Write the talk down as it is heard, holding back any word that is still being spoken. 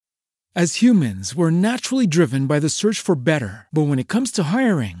As humans, we're naturally driven by the search for better. But when it comes to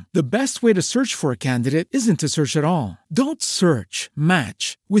hiring, the best way to search for a candidate isn't to search at all. Don't search,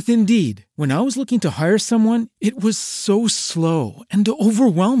 match with Indeed. When I was looking to hire someone, it was so slow and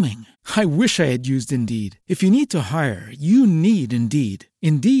overwhelming. I wish I had used Indeed. If you need to hire, you need Indeed.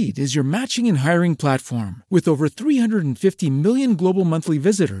 Indeed is your matching and hiring platform with over 350 million global monthly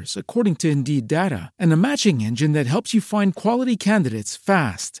visitors, according to Indeed data, and a matching engine that helps you find quality candidates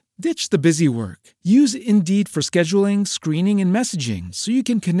fast. Ditch the busy work. Use Indeed for scheduling, screening, and messaging so you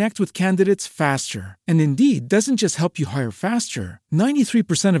can connect with candidates faster. And Indeed doesn't just help you hire faster.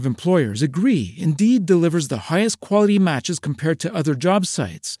 93% of employers agree Indeed delivers the highest quality matches compared to other job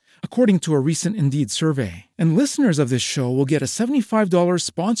sites, according to a recent Indeed survey. And listeners of this show will get a $75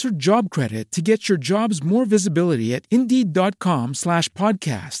 sponsored job credit to get your jobs more visibility at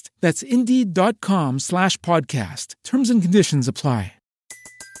Indeed.com/podcast. That's Indeed.com/podcast. Terms and conditions apply.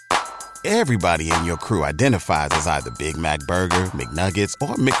 Everybody in your crew identifies as either Big Mac Burger, McNuggets,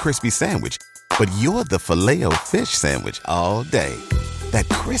 or McCrispy Sandwich. But you're the Filet-O-Fish Sandwich all day. That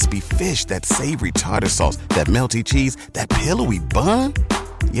crispy fish, that savory tartar sauce, that melty cheese, that pillowy bun.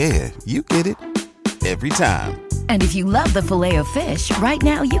 Yeah, you get it. Every time. And if you love the Filet-O-Fish, right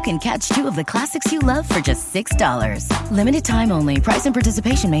now you can catch two of the classics you love for just $6. Limited time only. Price and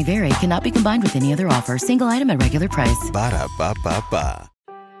participation may vary. Cannot be combined with any other offer. Single item at regular price. Ba-da-ba-ba-ba.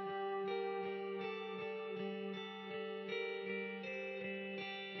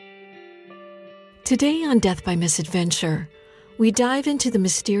 Today on Death by Misadventure, we dive into the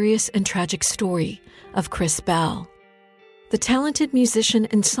mysterious and tragic story of Chris Bell, the talented musician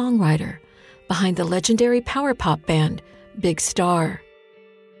and songwriter behind the legendary power pop band Big Star.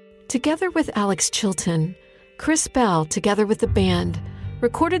 Together with Alex Chilton, Chris Bell, together with the band,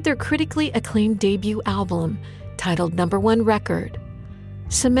 recorded their critically acclaimed debut album titled No. 1 Record,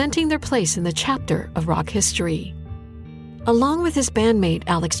 cementing their place in the chapter of rock history. Along with his bandmate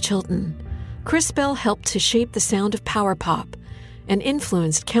Alex Chilton, Chris Bell helped to shape the sound of power pop and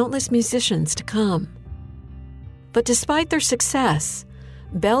influenced countless musicians to come. But despite their success,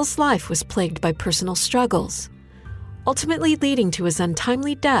 Bell's life was plagued by personal struggles, ultimately leading to his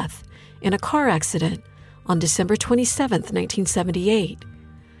untimely death in a car accident on December 27, 1978,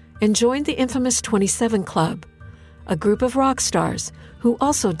 and joined the infamous 27 Club, a group of rock stars who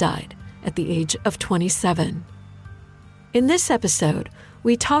also died at the age of 27. In this episode,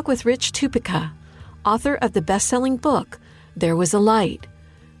 we talk with Rich Tupica, author of the best-selling book, There Was a Light,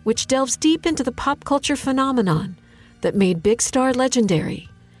 which delves deep into the pop culture phenomenon that made Big Star legendary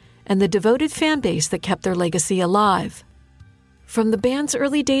and the devoted fan base that kept their legacy alive. From the band's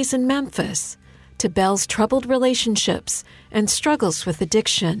early days in Memphis to Bell's troubled relationships and struggles with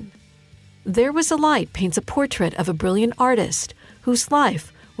addiction, There Was a Light paints a portrait of a brilliant artist whose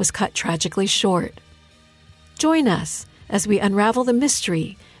life was cut tragically short. Join us as we unravel the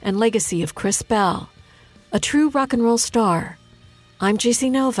mystery and legacy of Chris Bell, a true rock and roll star. I'm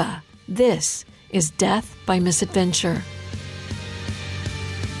JC Nova. This is Death by Misadventure.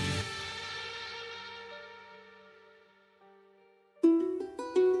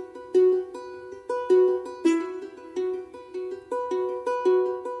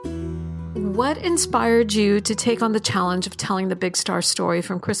 What inspired you to take on the challenge of telling the Big Star story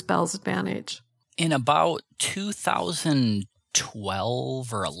from Chris Bell's vantage? In about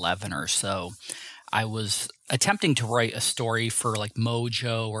 2012 or 11 or so, I was attempting to write a story for like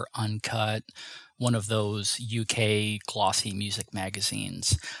Mojo or Uncut, one of those UK glossy music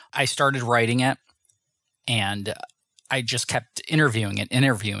magazines. I started writing it and I just kept interviewing,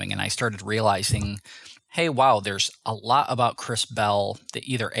 and I started realizing, hey, wow, there's a lot about Chris Bell that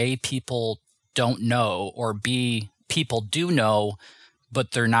either A, people don't know, or B, people do know,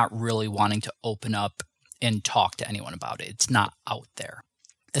 but they're not really wanting to open up and talk to anyone about it. It's not out there.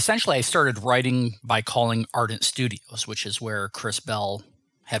 Essentially, I started writing by calling Ardent Studios, which is where Chris Bell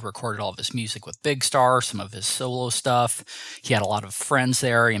had recorded all of his music with Big Star, some of his solo stuff. He had a lot of friends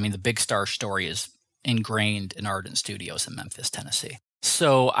there. I mean, the Big Star story is ingrained in Ardent Studios in Memphis, Tennessee.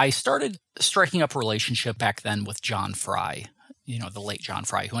 So I started striking up a relationship back then with John Fry, the late John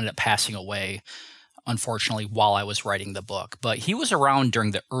Fry, who ended up passing away, unfortunately, while I was writing the book. But he was around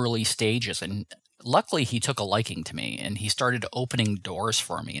during the early stages, and luckily he took a liking to me, and he started opening doors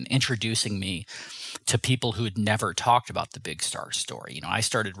for me and introducing me to people who had never talked about the Big Star story. I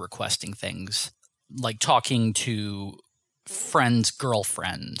started requesting things like talking to friends'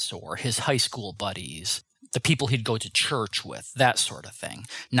 girlfriends or his high school buddies, the people he'd go to church with, that sort of thing,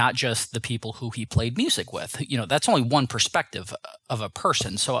 not just the people who he played music with. That's only one perspective of a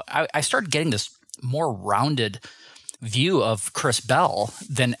person. So I started getting this more rounded view of Chris Bell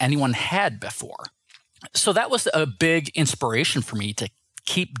than anyone had before. So that was a big inspiration for me to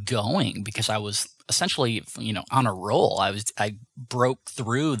keep going, because I was essentially, on a roll. I broke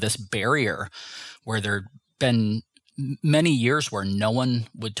through this barrier where there'd been many years where no one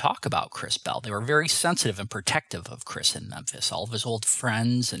would talk about Chris Bell. They were very sensitive and protective of Chris in Memphis. All of his old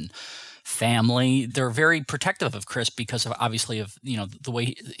friends and family, they're very protective of Chris because of, obviously, of the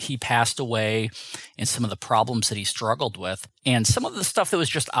way he passed away and some of the problems that he struggled with, and some of the stuff that was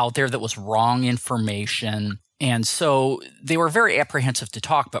just out there that was wrong information. And so they were very apprehensive to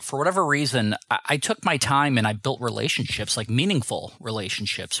talk, but for whatever reason, I took my time and I built relationships, like meaningful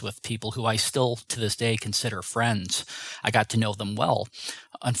relationships with people who I still to this day consider friends. I got to know them well.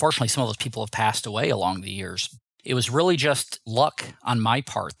 Unfortunately, some of those people have passed away along the years. It was really just luck on my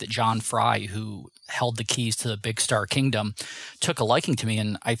part that John Fry, who held the keys to the Big Star Kingdom, took a liking to me.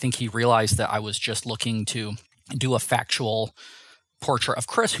 And I think he realized that I was just looking to do a factual portrait of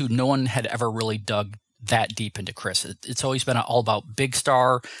Chris, who no one had ever really dug that deep into Chris. It's always been all about Big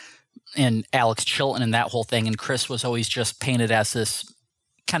Star and Alex Chilton and that whole thing. And Chris was always just painted as this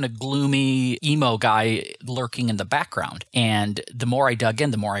kind of gloomy emo guy lurking in the background. And the more I dug in,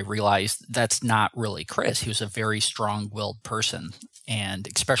 the more I realized that's not really Chris. He was a very strong-willed person, and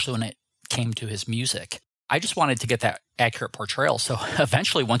especially when it came to his music. I just wanted to get that accurate portrayal. So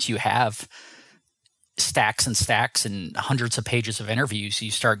eventually, once you have stacks and stacks and hundreds of pages of interviews,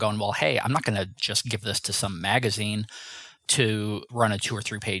 you start going, well, hey, I'm not going to just give this to some magazine to run a 2 or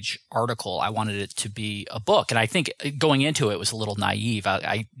 3 page article. I wanted it to be a book. And I think going into it was a little naive.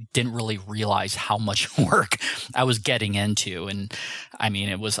 I didn't really realize how much work I was getting into. And I mean,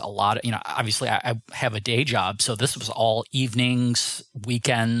 it was a lot of, obviously I have a day job. So this was all evenings,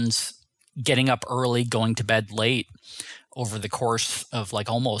 weekends, getting up early, going to bed late over the course of like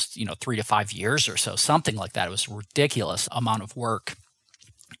almost, 3 to 5 years or so, something like that. It was a ridiculous amount of work.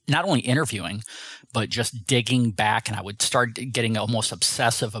 Not only interviewing, but just digging back. And I would start getting almost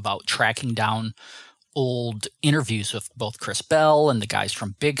obsessive about tracking down old interviews with both Chris Bell and the guys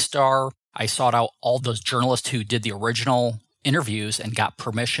from Big Star. I sought out all those journalists who did the original interviews and got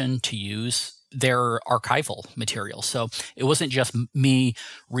permission to use their archival material. So it wasn't just me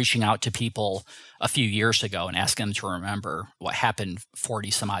reaching out to people a few years ago and asking them to remember what happened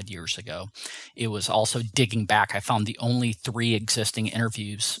 40 some odd years ago. It was also digging back. I found the only 3 existing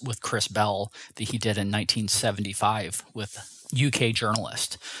interviews with Chris Bell that he did in 1975 with UK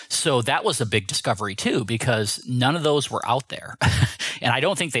journalist. So that was a big discovery too, because none of those were out there. And I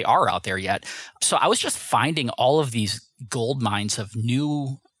don't think they are out there yet. So I was just finding all of these gold mines of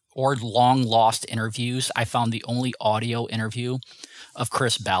new or long lost interviews. I found the only audio interview of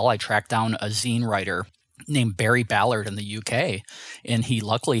Chris Bell. I tracked down a zine writer named Barry Ballard in the UK, and he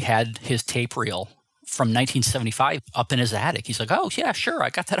luckily had his tape reel from 1975 up in his attic. He's like, oh, yeah, sure. I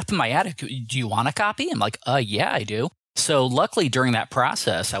got that up in my attic. Do you want a copy? I'm like, yeah, I do. So luckily during that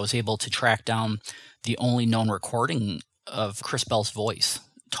process, I was able to track down the only known recording of Chris Bell's voice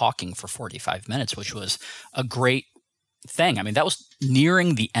talking for 45 minutes, which was a great thing. I mean, that was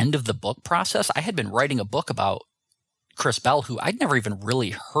nearing the end of the book process. I had been writing a book about Chris Bell, who I'd never even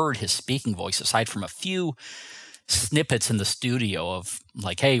really heard his speaking voice aside from a few snippets in the studio of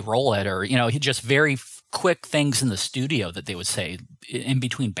like, hey, roll it, or, he just very quick things in the studio that they would say in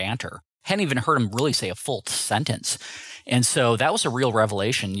between banter. Hadn't even heard him really say a full sentence. And so that was a real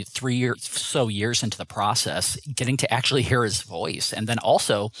revelation 3 years into the process, getting to actually hear his voice. And then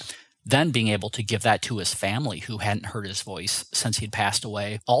also then being able to give that to his family who hadn't heard his voice since he'd passed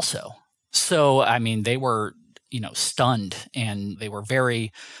away also. So, I mean, they were, stunned, and they were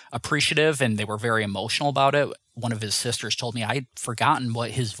very appreciative, and they were very emotional about it. One of his sisters told me I'd forgotten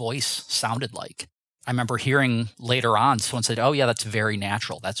what his voice sounded like. I remember hearing later on, someone said, oh yeah, that's very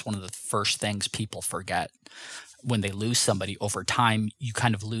natural. That's one of the first things people forget. When they lose somebody over time, you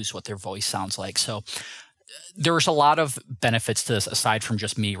kind of lose what their voice sounds like. So there was a lot of benefits to this aside from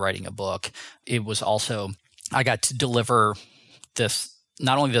just me writing a book. It was also, I got to deliver this,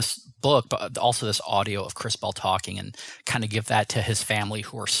 not only this book, but also this audio of Chris Bell talking, and kind of give that to his family,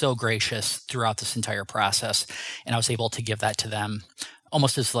 who were so gracious throughout this entire process. And I was able to give that to them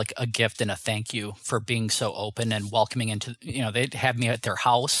almost as like a gift and a thank you for being so open and welcoming into, they'd had me at their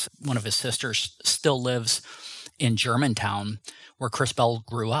house. One of his sisters still lives in Germantown, where Chris Bell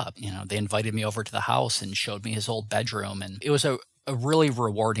grew up. They invited me over to the house and showed me his old bedroom. And it was a really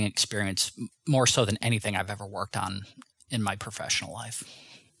rewarding experience, more so than anything I've ever worked on in my professional life.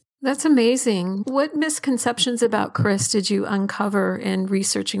 That's amazing. What misconceptions about Chris did you uncover in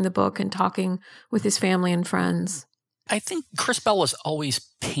researching the book and talking with his family and friends? I think Chris Bell was always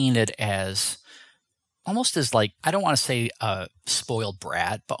painted as almost as like, I don't want to say a spoiled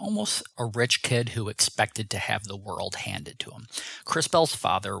brat, but almost a rich kid who expected to have the world handed to him. Chris Bell's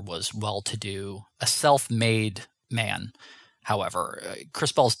father was well-to-do, a self-made man. However,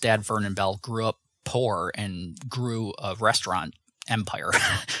 Chris Bell's dad, Vernon Bell, grew up poor and grew a restaurant empire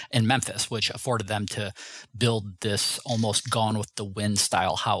in Memphis, which afforded them to build this almost Gone with the Wind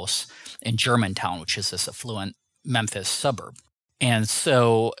style house in Germantown, which is this affluent Memphis suburb. And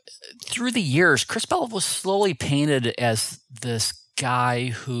so through the years, Chris Bell was slowly painted as this guy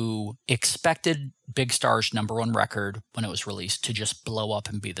who expected Big Star's #1 record when it was released to just blow up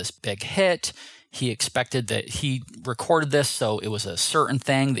and be this big hit. He expected that he recorded this, so it was a certain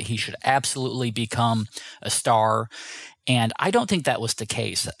thing that he should absolutely become a star. And I don't think that was the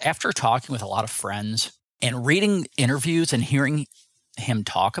case. After talking with a lot of friends and reading interviews and hearing him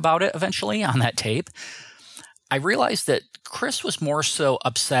talk about it eventually on that tape, I realized that Chris was more so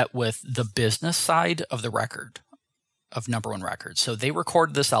upset with the business side of the record, of #1 Records. So they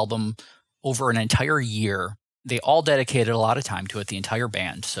recorded this album over an entire year. They all dedicated a lot of time to it, the entire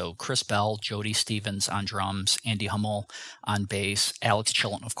band. So Chris Bell, Jody Stevens on drums, Andy Hummel on bass, Alex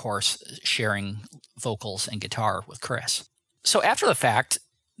Chilton, of course, sharing vocals and guitar with Chris. So after the fact,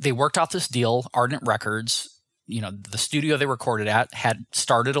 they worked out this deal. Ardent Records, the studio they recorded at, had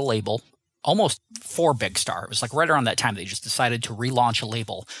started a label almost for Big Star. It was like right around that time they just decided to relaunch a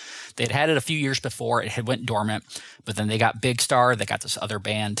label. They'd had it a few years before. It had went dormant, but then they got Big Star. They got this other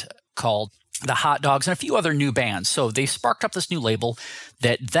band called the Hot Dogs and a few other new bands. So they sparked up this new label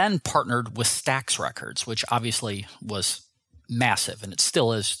that then partnered with Stax Records, which obviously was massive, and it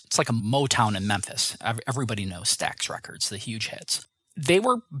still is. It's like a Motown in Memphis. Everybody knows Stax Records, the huge hits. They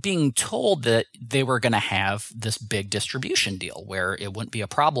were being told that they were going to have this big distribution deal where it wouldn't be a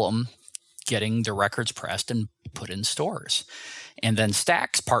problem getting the records pressed and put in stores. And then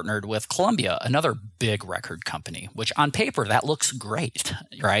Stax partnered with Columbia, another big record company, which on paper, that looks great,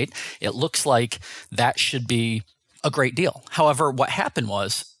 right? It looks like that should be a great deal. However, what happened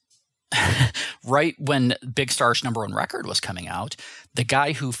was right when Big Star's #1 record was coming out, the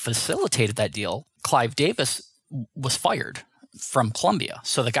guy who facilitated that deal, Clive Davis, was fired from Columbia.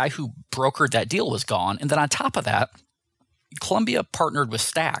 So the guy who brokered that deal was gone. And then on top of that, Columbia partnered with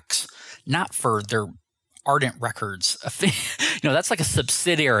Stax, not for their Ardent Records. That's like a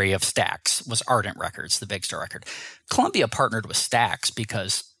subsidiary of Stax was Ardent Records, the Big Star record. Columbia partnered with Stax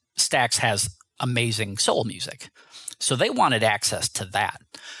because Stax has amazing soul music. So they wanted access to that.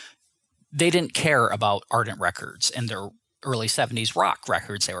 They didn't care about Ardent Records and their early 70s rock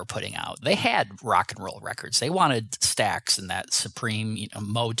records they were putting out. They had rock and roll records. They wanted Stax and that supreme,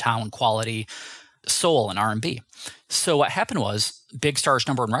 Motown quality soul and R&B. So what happened was Big Star's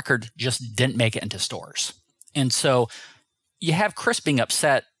 #1 record just didn't make it into stores. And so you have Chris being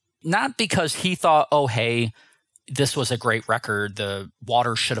upset, not because he thought, oh, hey, this was a great record. The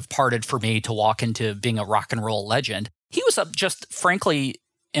water should have parted for me to walk into being a rock and roll legend. He was just frankly,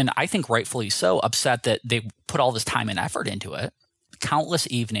 and I think rightfully so, upset that they put all this time and effort into it, countless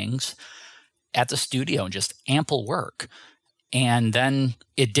evenings at the studio and just ample work. And then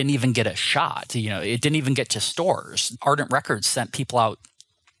it didn't even get a shot. It didn't even get to stores. Ardent Records sent people out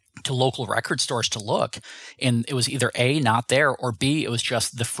to local record stores to look, and it was either A, not there, or B, it was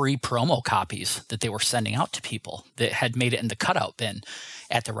just the free promo copies that they were sending out to people that had made it in the cutout bin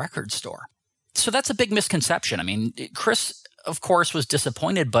at the record store. So that's a big misconception. I mean, Chris, of course, was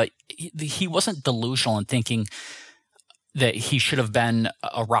disappointed, but he wasn't delusional in thinking that he should have been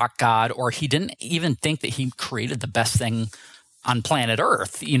a rock god, or he didn't even think that he created the best thing on planet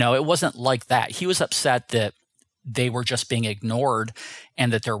Earth. It wasn't like that. He was upset that they were just being ignored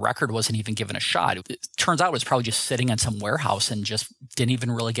and that their record wasn't even given a shot. It turns out it was probably just sitting in some warehouse and just didn't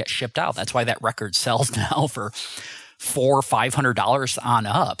even really get shipped out. That's why that record sells now for $400 or $500 on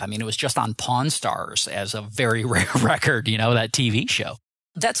up. I mean, it was just on Pawn Stars as a very rare record, that TV show.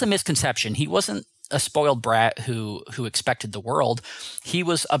 That's a misconception. He wasn't a spoiled brat who expected the world. He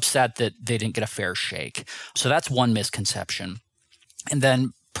was upset that they didn't get a fair shake. So that's one misconception. And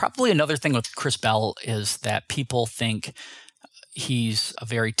then probably another thing with Chris Bell is that people think he's a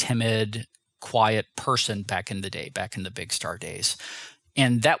very timid, quiet person back in the day, back in the Big Star days.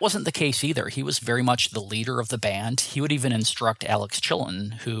 And that wasn't the case either. He was very much the leader of the band. He would even instruct Alex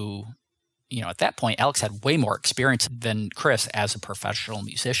Chilton, who, at that point, Alex had way more experience than Chris as a professional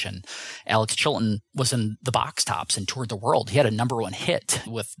musician. Alex Chilton was in the Box Tops and toured the world. He had a #1 hit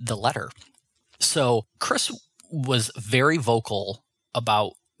with The Letter. So Chris was very vocal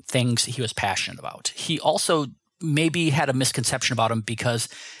about things he was passionate about. He also maybe had a misconception about him because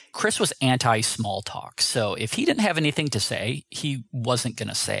Chris was anti-small talk. So if he didn't have anything to say, he wasn't going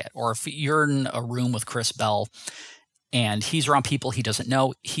to say it. Or if you're in a room with Chris Bell and he's around people he doesn't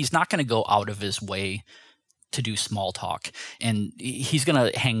know, he's not going to go out of his way to do small talk, and he's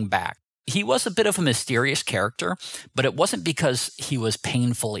going to hang back. He was a bit of a mysterious character, but it wasn't because he was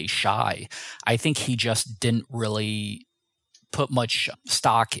painfully shy. I think he just didn't really put much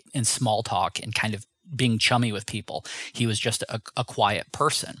stock in small talk and kind of being chummy with people. He was just a quiet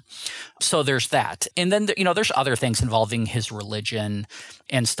person. So there's that. And then, there's other things involving his religion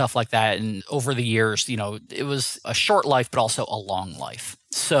and stuff like that. And over the years, it was a short life, but also a long life.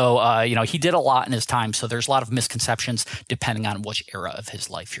 So, he did a lot in his time. So there's a lot of misconceptions depending on which era of his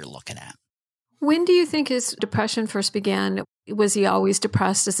life you're looking at. When do you think his depression first began? Was he always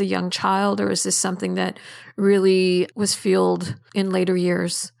depressed as a young child, or is this something that really was fueled in later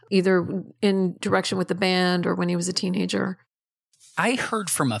years, either in direction with the band or when he was a teenager? I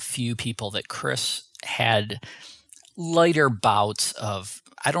heard from a few people that Chris had lighter bouts of,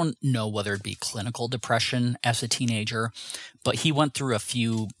 I don't know whether it'd be clinical depression as a teenager, but he went through a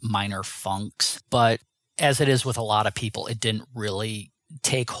few minor funks. But as it is with a lot of people, it didn't really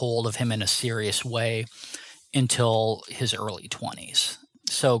take hold of him in a serious way until his early 20s.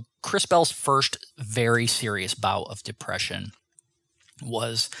 So Chris Bell's first very serious bout of depression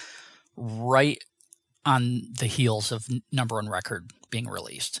was right on the heels of Number One Record being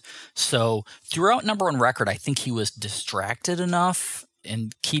released. So throughout Number One Record, I think he was distracted enough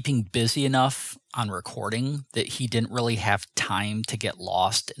and keeping busy enough on recording that he didn't really have time to get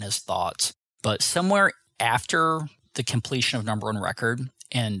lost in his thoughts. But somewhere after the completion of Number One Record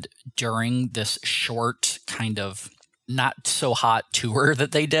and during this short kind of not so hot tour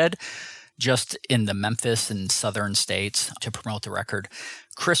that they did just in the Memphis and southern states to promote the record,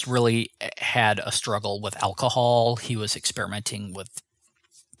 Chris really had a struggle with alcohol. He was experimenting with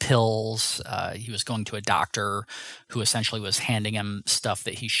pills. He was going to a doctor who essentially was handing him stuff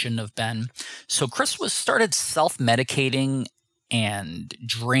that he shouldn't have been. So Chris started self-medicating and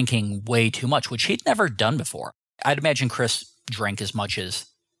drinking way too much, which he'd never done before. I'd imagine Chris drank as much as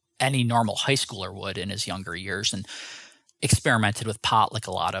any normal high schooler would in his younger years and experimented with pot like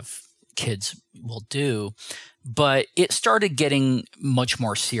a lot of kids will do. But it started getting much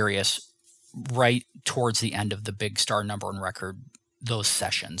more serious right towards the end of the Big Star Number One Record, those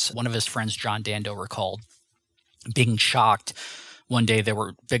sessions. One of his friends, John Dando, recalled being shocked one day.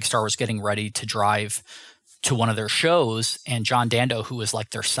 Big Star was getting ready to drive to one of their shows, and John Dando, who was like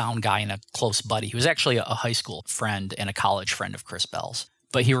their sound guy and a close buddy, he was actually a high school friend and a college friend of Chris Bell's.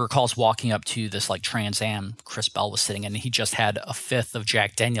 But he recalls walking up to this like Trans Am Chris Bell was sitting in, and he just had a fifth of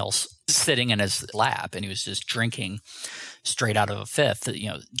Jack Daniels sitting in his lap, and he was just drinking straight out of a fifth,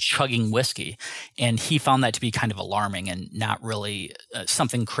 chugging whiskey. And he found that to be kind of alarming and not really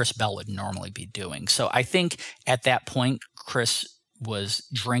something Chris Bell would normally be doing. So I think at that point, Chris was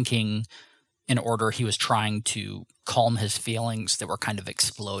drinking in order. He was trying to calm his feelings that were kind of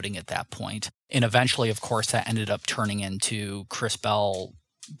exploding at that point. And eventually, of course, that ended up turning into Chris Bell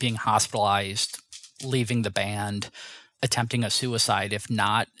being hospitalized, leaving the band, attempting a suicide. If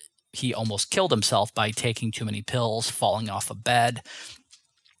not, he almost killed himself by taking too many pills, falling off a bed,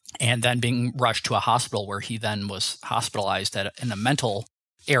 and then being rushed to a hospital where he then was hospitalized in a mental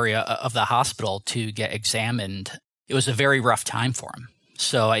area of the hospital to get examined. It was a very rough time for him.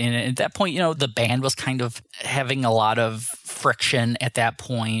 So at that point, the band was kind of having a lot of friction at that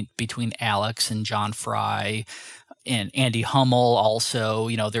point between Alex and John Fry and Andy Hummel also.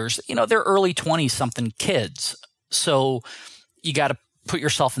 They're early 20-something kids. So you got to put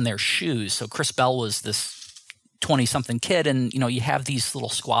yourself in their shoes. So Chris Bell was this 20-something kid, and, you have these little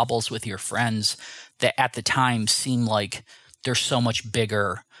squabbles with your friends that at the time seem like they're so much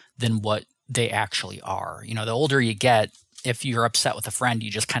bigger than what they actually are. The older you get, if you're upset with a friend, you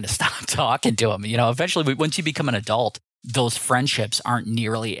just kind of stop talking to them. Eventually, once you become an adult, those friendships aren't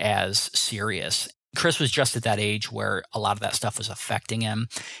nearly as serious. Chris was just at that age where a lot of that stuff was affecting him.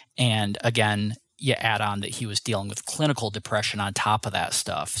 And again, you add on that he was dealing with clinical depression on top of that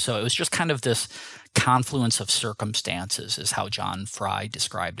stuff. So it was just kind of this confluence of circumstances, is how John Fry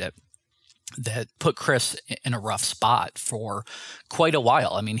described it, that put Chris in a rough spot for quite a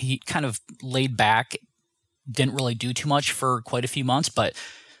while. I mean, he kind of laid back, didn't really do too much for quite a few months, but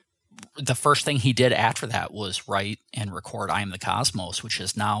the first thing he did after that was write and record I Am the Cosmos, which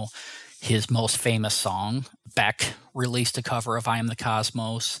is now his most famous song. Beck released a cover of I Am the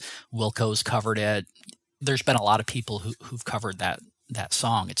Cosmos. Wilco's covered it. There's been a lot of people who've covered that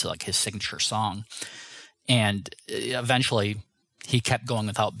song. It's like his signature song. And eventually he kept going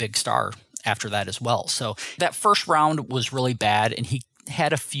without Big Star after that as well. So that first round was really bad, and he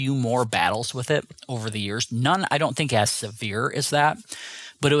had a few more battles with it over the years. None, I don't think, as severe as that,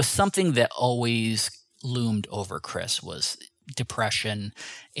 but it was something that always loomed over Chris was depression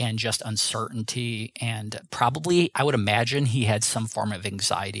and just uncertainty. And probably, I would imagine he had some form of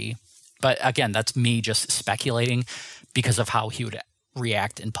anxiety. But again, that's me just speculating because of how he would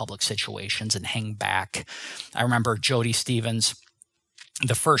react in public situations and hang back. I remember Jody Stevens,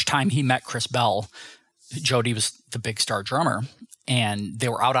 the first time he met Chris Bell, Jody was the Big Star drummer, and they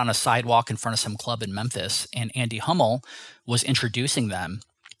were out on a sidewalk in front of some club in Memphis, and Andy Hummel was introducing them,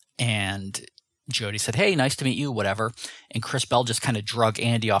 and Jody said, "Hey, nice to meet you," whatever. And Chris Bell just kind of drug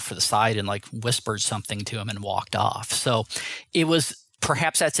Andy off to the side and like whispered something to him and walked off. So it was,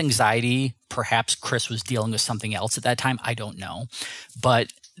 perhaps that's anxiety. Perhaps Chris was dealing with something else at that time. I don't know.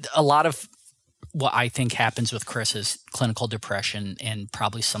 But a lot of what I think happens with Chris is clinical depression and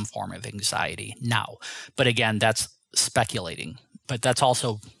probably some form of anxiety now. But again, that's speculating. But that's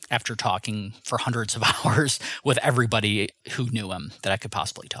also after talking for hundreds of hours with everybody who knew him that I could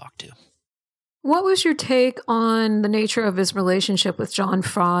possibly talk to. What was your take on the nature of his relationship with John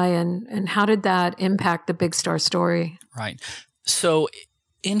Fry, and how did that impact the Big Star story? Right. So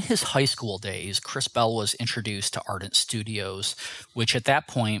in his high school days, Chris Bell was introduced to Ardent Studios, which at that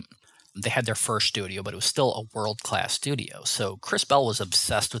point, they had their first studio, but it was still a world-class studio. So Chris Bell was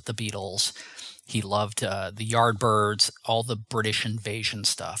obsessed with the Beatles. He loved the Yardbirds, all the British invasion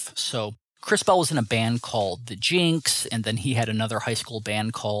stuff. So Chris Bell was in a band called The Jinx, and then he had another high school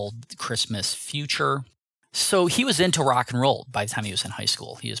band called Christmas Future. So he was into rock and roll by the time he was in high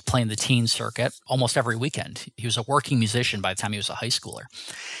school. He was playing the teen circuit almost every weekend. He was a working musician by the time he was a high schooler.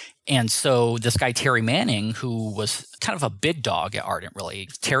 And so this guy, Terry Manning, who was kind of a big dog at Ardent, really,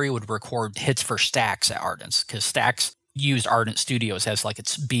 Terry would record hits for Stax at Ardent because Stax used Ardent Studios as like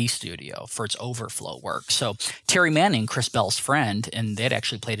its B studio for its overflow work. So Terry Manning, Chris Bell's friend, and they'd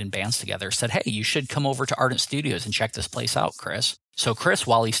actually played in bands together, said, "Hey, you should come over to Ardent Studios and check this place out, Chris." So Chris,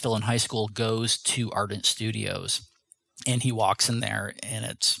 while he's still in high school, goes to Ardent Studios, and he walks in there, and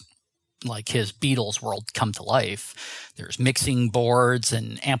it's like his Beatles world come to life. There's mixing boards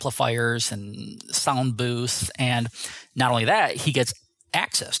and amplifiers and sound booths, and not only that, he gets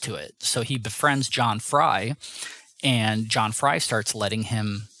access to it. So he befriends John Fry, and John Fry starts letting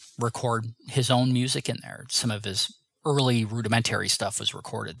him record his own music in there. Some of his early rudimentary stuff was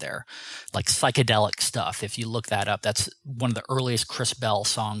recorded there, like psychedelic stuff. If you look that up, that's one of the earliest Chris Bell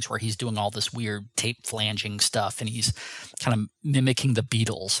songs where he's doing all this weird tape flanging stuff and he's kind of mimicking the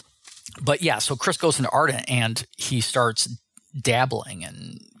Beatles. But yeah, so Chris goes into Ardent and he starts dabbling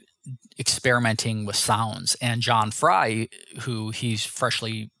and experimenting with sounds. And John Fry, who he's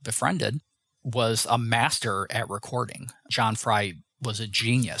freshly befriended, was a master at recording. John Fry was a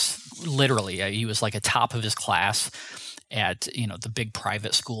genius, literally. He was like a top of his class at, the big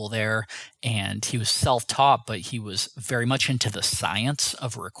private school there. And he was self-taught, but he was very much into the science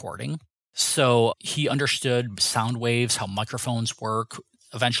of recording. So he understood sound waves, how microphones work.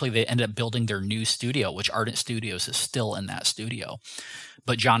 Eventually, they ended up building their new studio, which Ardent Studios is still in that studio.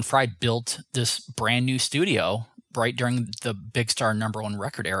 But John Fry built this brand new studio right during the Big Star #1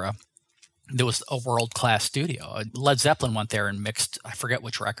 record era. There was a world-class studio. Led Zeppelin went there and mixed, I forget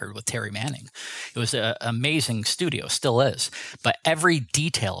which record, with Terry Manning. It was an amazing studio, still is. But every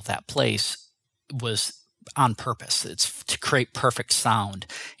detail of that place was on purpose. It's to create perfect sound.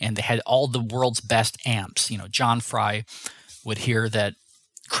 And they had all the world's best amps. John Fry would hear that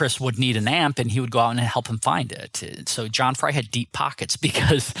Chris would need an amp and he would go out and help him find it. So John Fry had deep pockets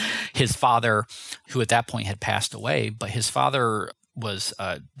because his father, who at that point had passed away, but his father was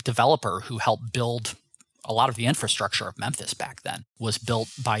a developer who helped build a lot of the infrastructure of Memphis back then, was built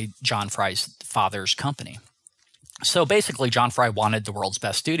by John Fry's father's company. So basically, John Fry wanted the world's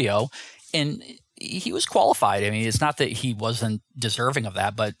best studio, and he was qualified. I mean, it's not that he wasn't deserving of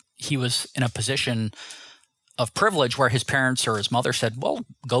that, but he was in a position of privilege where his parents or his mother said, well,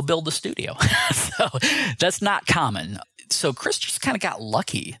 go build the studio. So that's not common. So Chris just kind of got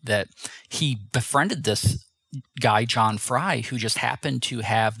lucky that he befriended this guy, John Fry, who just happened to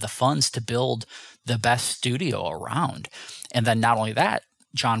have the funds to build the best studio around. And then not only that,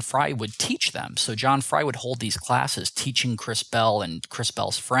 John Fry would teach them. So John Fry would hold these classes teaching Chris Bell and Chris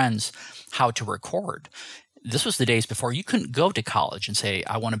Bell's friends how to record. This was the days before you couldn't go to college and say,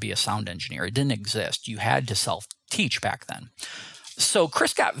 I want to be a sound engineer. It didn't exist. You had to self-teach back then. So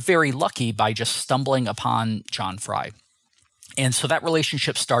Chris got very lucky by just stumbling upon John Fry. And so that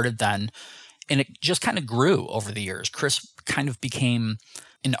relationship started then. And it just kind of grew over the years. Chris kind of became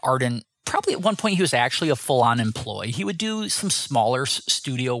an Ardent, probably at one point he was actually a full-on employee. He would do some smaller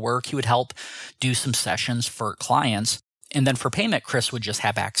studio work. He would help do some sessions for clients. And then for payment, Chris would just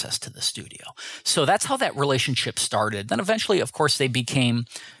have access to the studio. So that's how that relationship started. Then eventually, of course, they became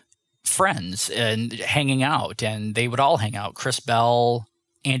friends and hanging out, and they would all hang out. Chris Bell,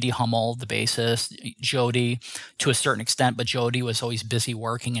 Andy Hummel, the bassist, Jody to a certain extent, but Jody was always busy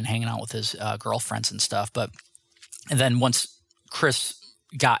working and hanging out with his girlfriends and stuff. And then once Chris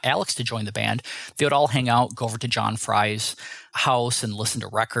got Alex to join the band, they would all hang out, go over to John Fry's house and listen to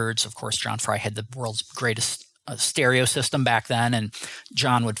records. Of course, John Fry had the world's greatest stereo system back then, and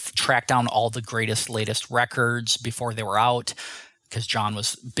John would track down all the greatest, latest records before they were out, because John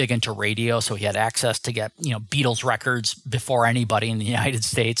was big into radio, so he had access to get, Beatles records before anybody in the United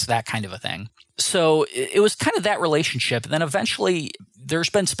States, that kind of a thing. So it was kind of that relationship. And then eventually there's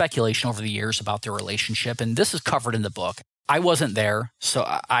been speculation over the years about their relationship, and this is covered in the book. I wasn't there, so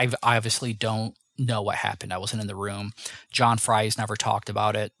I obviously don't know what happened. I wasn't in the room. John Fry's never talked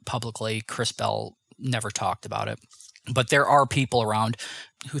about it publicly. Chris Bell never talked about it. But there are people around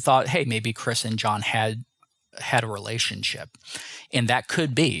who thought, hey, maybe Chris and John had a relationship. And that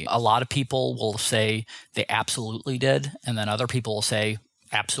could be. A lot of people will say they absolutely did, and then other people will say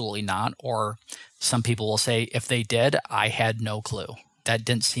absolutely not. Or some people will say, if they did, I had no clue. That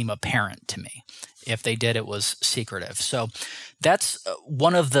didn't seem apparent to me. If they did, it was secretive. So that's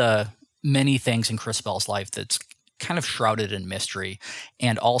one of the many things in Chris Bell's life that's kind of shrouded in mystery.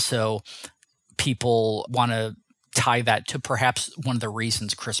 And also people want to tie that to perhaps one of the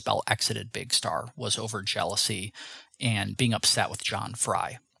reasons Chris Bell exited Big Star was over jealousy and being upset with John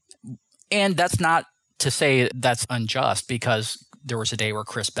Fry. And that's not to say that's unjust, because there was a day where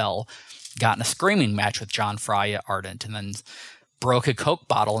Chris Bell got in a screaming match with John Fry at Ardent and then broke a Coke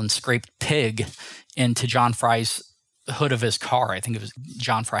bottle and scraped pig into John Fry's hood of his car. I think it was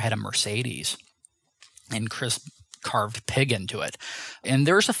John Fry had a Mercedes, and Chris carved pig into it. And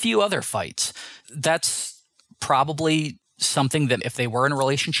there's a few other fights. That's probably something that if they were in a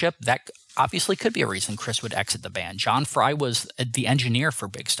relationship, that obviously could be a reason Chris would exit the band. John Fry was the engineer for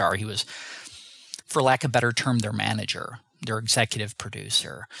Big Star. He was, for lack of a better term, their manager, their executive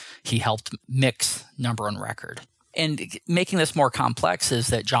producer. He helped mix number one record. And making this more complex is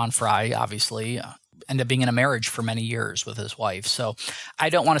that John Fry obviously ended up being in a marriage for many years with his wife. So I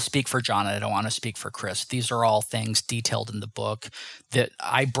don't want to speak for John and I don't want to speak for Chris. These are all things detailed in the book that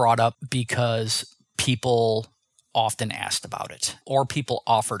I brought up because people often asked about it, or people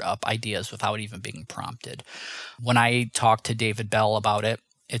offered up ideas without even being prompted. When I talked to David Bell about it,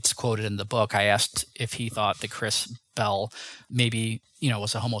 it's quoted in the book, I asked if he thought that Chris Bell maybe,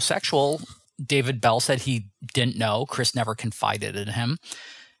 was a homosexual. David Bell said he didn't know. Chris never confided in him.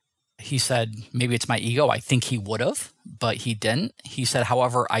 He said, maybe it's my ego. I think he would have, but he didn't. He said,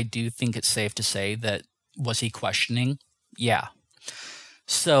 however, I do think it's safe to say that, was he questioning? Yeah.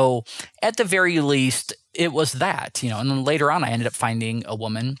 So at the very least, it was that, and then later on, I ended up finding a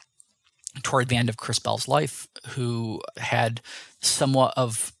woman toward the end of Chris Bell's life who had somewhat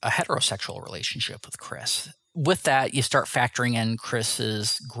of a heterosexual relationship with Chris. With that, you start factoring in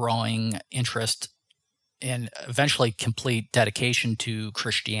Chris's growing interest and eventually complete dedication to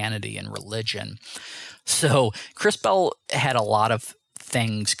Christianity and religion. So Chris Bell had a lot of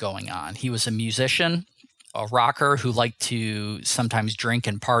things going on. He was a musician, a rocker who liked to sometimes drink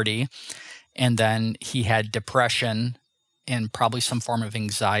and party, and then he had depression and probably some form of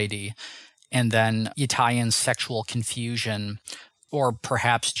anxiety. And then you tie in sexual confusion, or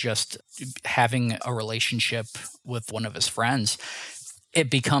perhaps just having a relationship with one of his friends. It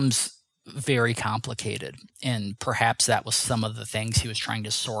becomes very complicated. And perhaps that was some of the things he was trying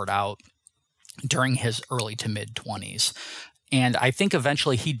to sort out during his early to mid-20s. And I think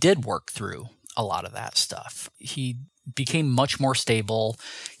eventually he did work through a lot of that stuff. He became much more stable.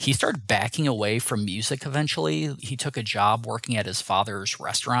 He started backing away from music eventually. He took a job working at his father's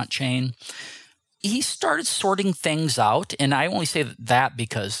restaurant chain. He started sorting things out, and I only say that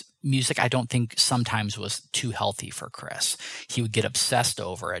because music, I don't think sometimes was too healthy for Chris. He would get obsessed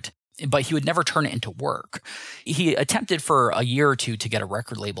over it, but he would never turn it into work. He attempted for a year or two to get a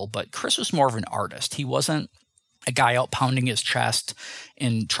record label, but Chris was more of an artist. He wasn't a guy out pounding his chest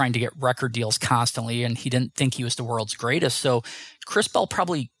and trying to get record deals constantly, and he didn't think he was the world's greatest. So Chris Bell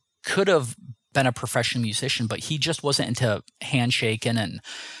probably could have been a professional musician, but he just wasn't into handshaking and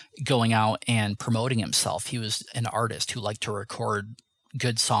going out and promoting himself. He was an artist who liked to record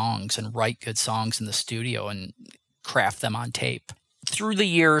good songs and write good songs in the studio and craft them on tape. Through the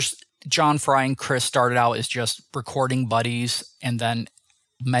years, John Fry and Chris started out as just recording buddies, and then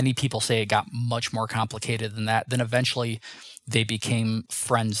many people say it got much more complicated than that. Then eventually they became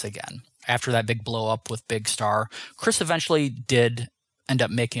friends again. After that big blow up with Big Star, Chris eventually did end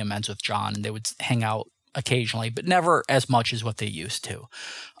up making amends with John, and they would hang out occasionally, but never as much as what they used to.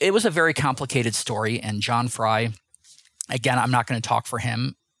 It was a very complicated story, and John Fry, again, I'm not going to talk for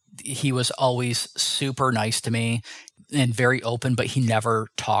him. He was always super nice to me and very open, but he never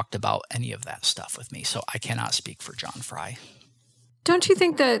talked about any of that stuff with me. So I cannot speak for John Fry. Don't you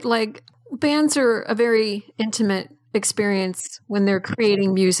think that like bands are a very intimate experience when they're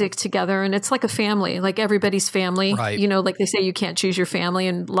creating music together, and it's like a family, like everybody's family, right? You know, like they say, you can't choose your family,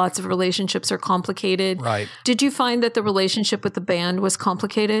 and lots of relationships are complicated. Right. Did you find that the relationship with the band was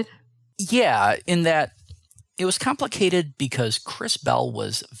complicated? Yeah, in that it was complicated because Chris Bell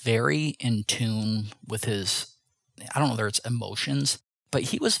was very in tune with his, I don't know whether it's emotions, but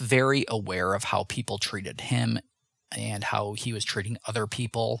he was very aware of how people treated him and how he was treating other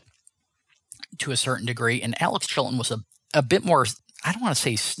people to a certain degree. And Alex Chilton was a bit more, I don't want to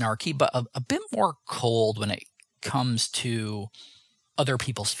say snarky, but a bit more cold when it comes to other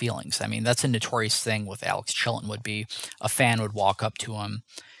people's feelings. I mean, that's a notorious thing with Alex Chilton would be a fan would walk up to him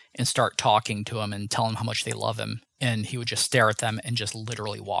and start talking to him and tell him how much they love him. And he would just stare at them and just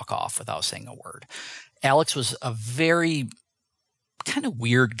literally walk off without saying a word. Alex was a very kind of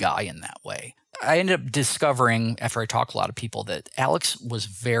weird guy in that way. I ended up discovering after I talked to a lot of people that Alex was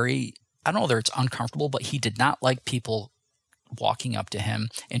very, I don't know whether it's uncomfortable, but he did not like people walking up to him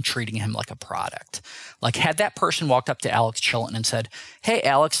and treating him like a product. Like had that person walked up to Alex Chilton and said, "Hey,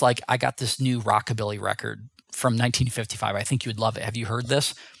 Alex, like I got this new rockabilly record from 1955. I think you would love it. Have you heard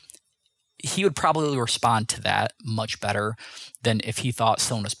this?" He would probably respond to that much better than if he thought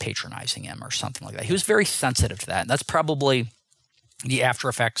someone was patronizing him or something like that. He was very sensitive to that. And that's probably the after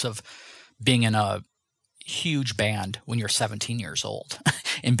effects of being in a huge band when you're 17 years old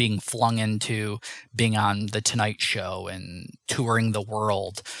and being flung into being on The Tonight Show and touring the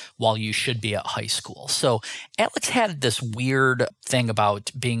world while you should be at high school. So Alex had this weird thing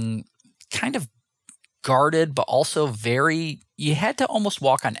about being kind of guarded, but also you had to almost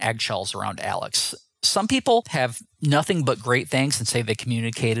walk on eggshells around Alex. Some people have nothing but great things and say they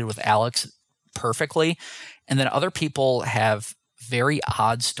communicated with Alex perfectly. And then other people have very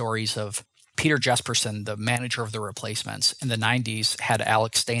odd stories of Peter Jesperson, the manager of the Replacements in the 90s, had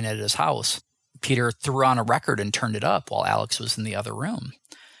Alex staying at his house. Peter threw on a record and turned it up while Alex was in the other room.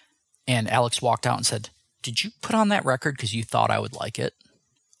 And Alex walked out and said, "Did you put on that record because you thought I would like it?"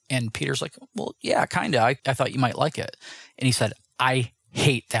 And Peter's like, "Well, yeah, kind of. I thought you might like it." And he said, "I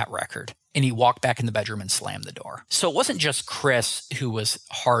hate that record." And he walked back in the bedroom and slammed the door. So it wasn't just Chris who was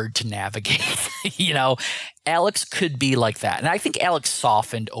hard to navigate. Alex could be like that. And I think Alex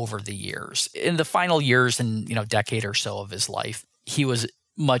softened over the years. In the final years and, decade or so of his life, he was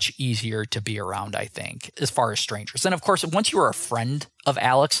much easier to be around, I think, as far as strangers. And of course, once you were a friend of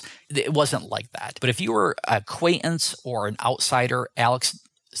Alex, it wasn't like that. But if you were an acquaintance or an outsider, Alex,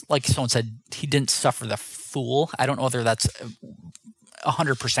 like someone said, he didn't suffer the fool. I don't know whether that's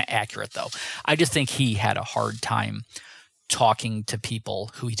 100% accurate, though. I just think he had a hard time talking to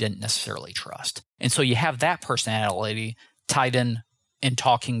people who he didn't necessarily trust. And so you have that personality tied in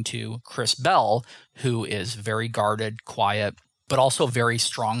talking to Chris Bell, who is very guarded, quiet, but also very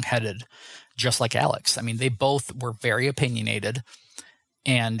strong-headed, just like Alex. I mean, they both were very opinionated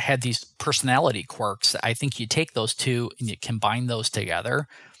and had these personality quirks. I think you take those two and you combine those together,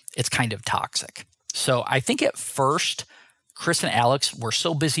 it's kind of toxic. So I think at first, Chris and Alex were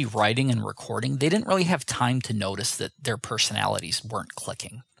so busy writing and recording, they didn't really have time to notice that their personalities weren't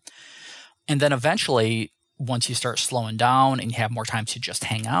clicking. And then eventually, once you start slowing down and you have more time to just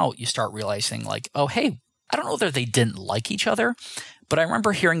hang out, you start realizing like, oh, hey, I don't know whether they didn't like each other, but I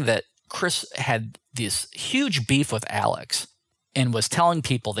remember hearing that Chris had this huge beef with Alex and was telling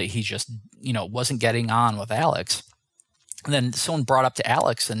people that he just, wasn't getting on with Alex. And then someone brought up to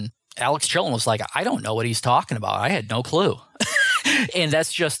Alex, and Alex Chilton was like, "I don't know what he's talking about. I had no clue." And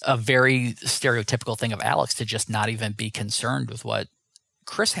that's just a very stereotypical thing of Alex, to just not even be concerned with what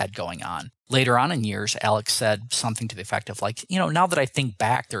Chris had going on. Later on in years, Alex said something to the effect of like, now that I think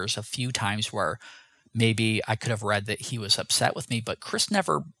back, there's a few times where maybe I could have read that he was upset with me, but Chris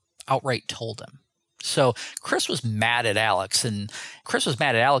never outright told him. So Chris was mad at Alex, and Chris was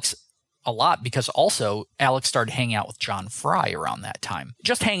mad at Alex a lot because also Alex started hanging out with John Fry around that time.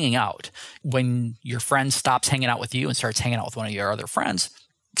 Just hanging out. When your friend stops hanging out with you and starts hanging out with one of your other friends,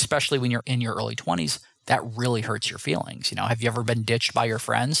 especially when you're in your early 20s, that really hurts your feelings. Have you ever been ditched by your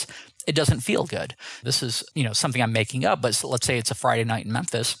friends? It doesn't feel good. This is, something I'm making up, but let's say it's a Friday night in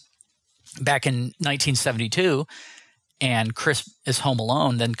Memphis back in 1972, and Chris is home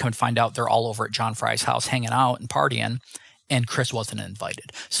alone, then come find out they're all over at John Fry's house hanging out and partying. and Chris wasn't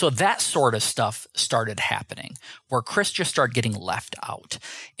invited. So that sort of stuff started happening where Chris just started getting left out.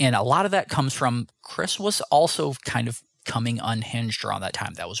 And a lot of that comes from Chris was also kind of coming unhinged around that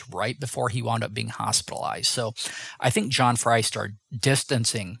time. That was right before he wound up being hospitalized. So I think John Frye started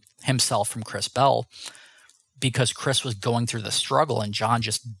distancing himself from Chris Bell because Chris was going through the struggle and John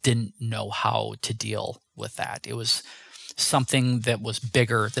just didn't know how to deal with that. It was something that was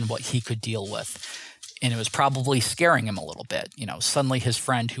bigger than what he could deal with. And it was probably scaring him a little bit. You know, suddenly his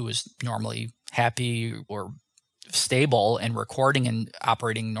friend who was normally happy or stable and recording and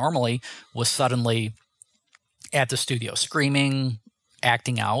operating normally was suddenly at the studio screaming,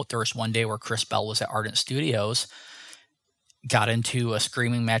 acting out. There was one day where Chris Bell was at Ardent Studios, got into a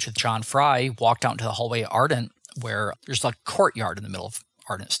screaming match with John Frye, walked out into the hallway at Ardent where there's like a courtyard in the middle of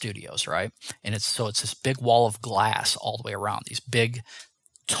Ardent Studios, right? And it's this big wall of glass all the way around, these big,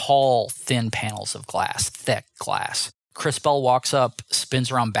 tall, thin panels of glass, thick glass. Chris Bell walks up,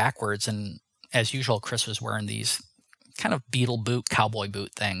 spins around backwards, and as usual, Chris was wearing these kind of beetle boot, cowboy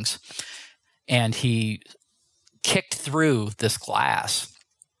boot things. And he kicked through this glass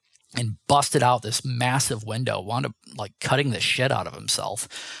and busted out this massive window, wound up like cutting the shit out of himself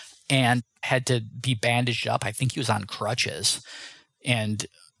and had to be bandaged up. I think he was on crutches. And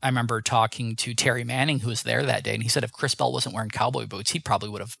I remember talking to Terry Manning, who was there that day, and he said if Chris Bell wasn't wearing cowboy boots, he probably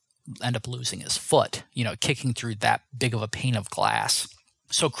would have ended up losing his foot, you know, kicking through that big of a pane of glass.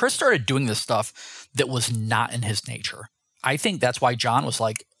 So Chris started doing this stuff that was not in his nature. I think that's why John was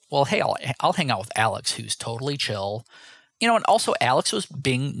like, well, hey, I'll hang out with Alex, who's totally chill. You know, and also Alex was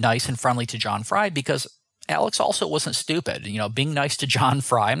being nice and friendly to John Frye because Alex also wasn't stupid, you know, being nice to John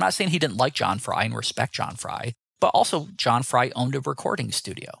Frye. I'm not saying he didn't like John Frye and respect John Frye, but also John Frye owned a recording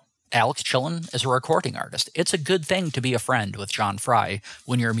studio. Alex Chilton is a recording artist. It's a good thing to be a friend with John Frye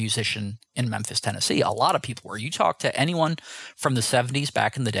when you're a musician in Memphis, Tennessee. A lot of people were. You talk to anyone from the 70s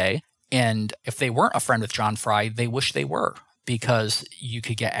back in the day, and if they weren't a friend with John Frye, they wish they were, because you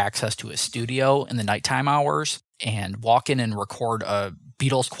could get access to his studio in the nighttime hours and walk in and record a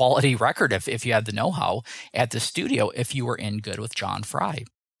Beatles quality record if you had the know-how at the studio if you were in good with John Frye.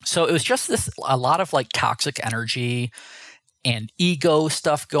 So it was just a lot of like toxic energy and ego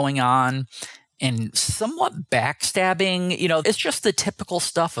stuff going on and somewhat backstabbing. You know, it's just the typical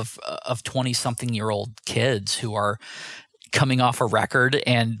stuff of 20-something-year-old kids who are coming off a record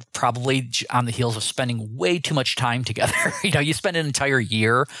and probably on the heels of spending way too much time together. You know, you spend an entire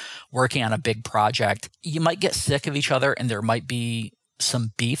year working on a big project. You might get sick of each other and there might be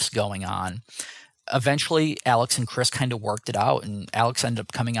some beefs going on. Eventually, Alex and Chris kind of worked it out, and Alex ended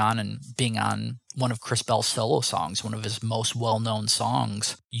up coming on and being on one of Chris Bell's solo songs, one of his most well-known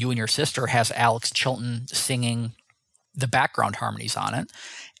songs. You and Your Sister has Alex Chilton singing the background harmonies on it,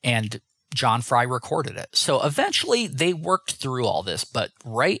 and John Frye recorded it. So eventually they worked through all this, but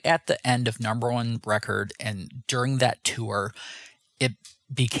right at the end of number one record and during that tour, it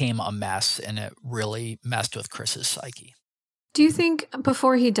became a mess, and it really messed with Chris's psyche. Do you think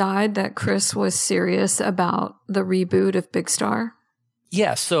before he died that Chris was serious about the reboot of Big Star?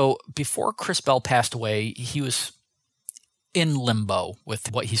 Yeah, so before Chris Bell passed away, he was in limbo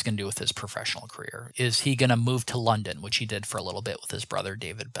with what he's going to do with his professional career. Is he going to move to London, which he did for a little bit with his brother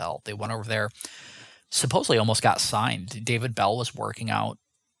David Bell? They went over there, supposedly almost got signed. David Bell was working out,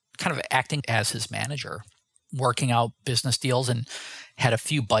 kind of acting as his manager, working out business deals and had a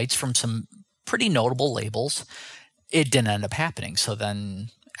few bites from some pretty notable labels. It didn't end up happening. So then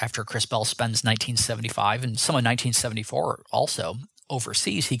after Chris Bell spends 1975 and some of 1974 also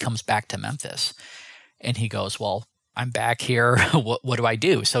overseas, he comes back to Memphis and he goes, well, I'm back here. What do I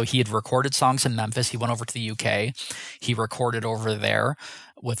do? So he had recorded songs in Memphis. He went over to the UK. He recorded over there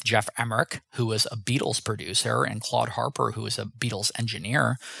with Jeff Emerick, who was a Beatles producer, and Claude Harper, who was a Beatles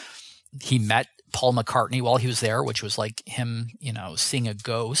engineer. He met Paul McCartney while he was there, which was like him, you know, seeing a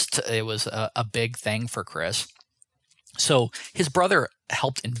ghost. It was a big thing for Chris. So his brother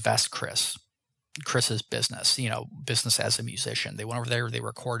helped invest Chris's business, you know, business as a musician. They went over there, they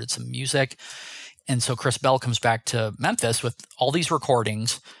recorded some music. And so Chris Bell comes back to Memphis with all these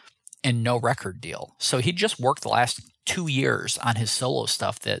recordings and no record deal. So he just worked the last 2 years on his solo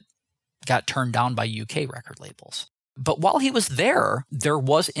stuff that got turned down by UK record labels. But while he was there, there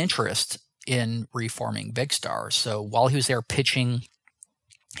was interest in reforming Big Star. So while he was there pitching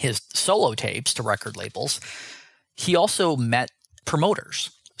his solo tapes to record labels, he also met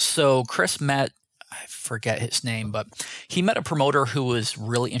promoters. So Chris met, I forget his name, but he met a promoter who was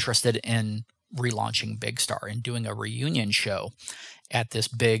really interested in relaunching Big Star and doing a reunion show at this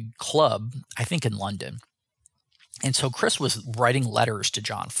big club, I think in London. And so Chris was writing letters to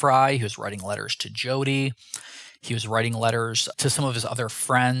John Frye. He was writing letters to Jody. He was writing letters to some of his other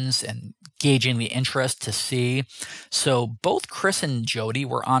friends and gauging the interest to see. So both Chris and Jody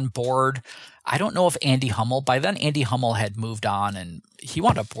were on board. I don't know if Andy Hummel, by then Andy Hummel had moved on and he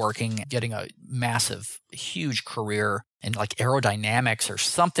wound up working, getting a massive, huge career in like aerodynamics or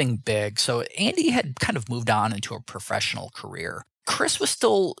something big. So Andy had kind of moved on into a professional career. Chris was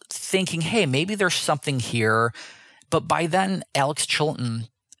still thinking, hey, maybe there's something here. But by then, Alex Chilton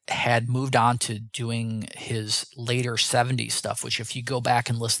had moved on to doing his later 70s stuff, which if you go back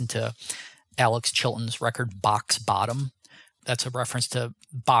and listen to Alex Chilton's record Box Bottom, that's a reference to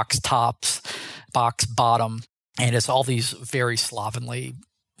box tops, box bottom, and it's all these very slovenly,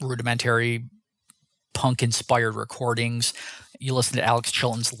 rudimentary, punk-inspired recordings. You listen to Alex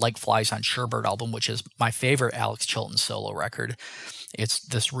Chilton's Like Flies on Sherbert album, which is my favorite Alex Chilton solo record. It's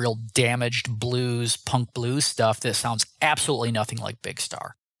this real damaged blues, punk blues stuff that sounds absolutely nothing like Big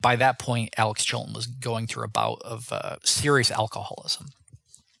Star. By that point, Alex Chilton was going through a bout of serious alcoholism.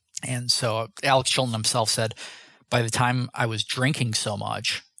 And so Alex Chilton himself said, by the time I was drinking so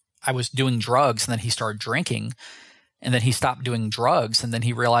much, I was doing drugs, and then he started drinking, and then he stopped doing drugs, and then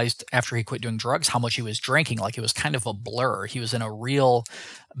he realized after he quit doing drugs how much he was drinking. Like it was kind of a blur. He was in a real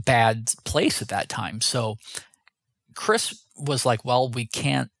bad place at that time. So Chris was like, well, we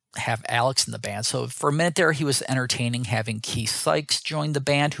can't have Alex in the band. So for a minute there, he was entertaining having Keith Sykes join the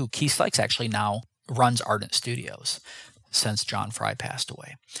band, who Keith Sykes actually now runs Ardent Studios since John Fry passed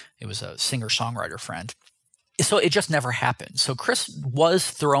away. It was a singer-songwriter friend. So it just never happened. So Chris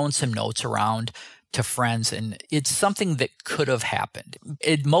was throwing some notes around to friends, and it's something that could have happened.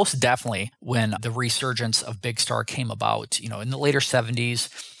 It most definitely, when the resurgence of Big Star came about, in the later 70s,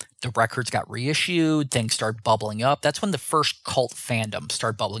 the records got reissued, things started bubbling up. That's when the first cult fandom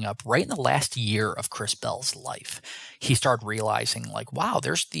started bubbling up, right in the last year of Chris Bell's life. He started realizing, like, wow,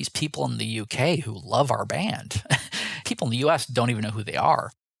 there's these people in the UK who love our band. People in the US don't even know who they are.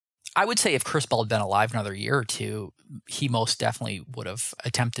 I would say if Chris Bell had been alive another year or two, he most definitely would have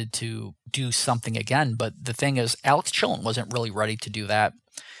attempted to do something again. But the thing is, Alex Chilton wasn't really ready to do that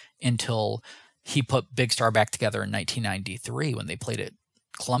until he put Big Star back together in 1993 when they played at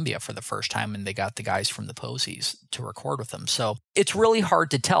Columbia for the first time, and they got the guys from the Posies to record with them. So it's really hard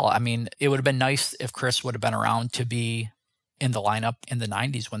to tell. I mean, it would have been nice if Chris would have been around to be in the lineup in the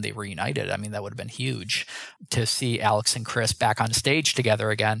 90s when they reunited. I mean, that would have been huge to see Alex and Chris back on stage together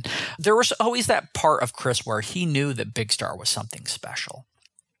again. There was always that part of Chris where he knew that Big Star was something special.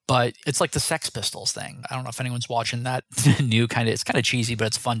 But it's like the Sex Pistols thing. I don't know if anyone's watching that new it's kind of cheesy, but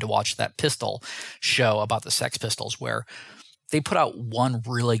it's fun to watch that Pistol show about the Sex Pistols where they put out one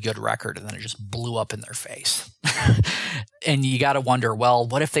really good record and then it just blew up in their face. And you got to wonder, well,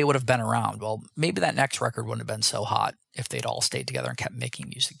 what if they would have been around? Well, maybe that next record wouldn't have been so hot if they'd all stayed together and kept making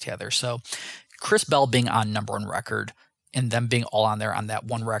music together. So Chris Bell being on number one record and them being all on there on that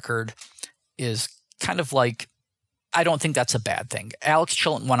one record is kind of like, I don't think that's a bad thing. Alex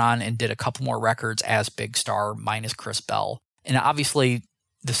Chilton went on and did a couple more records as Big Star minus Chris Bell. And obviously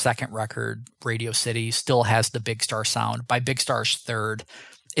the second record, Radio City, still has the Big Star sound. By Big Star's third,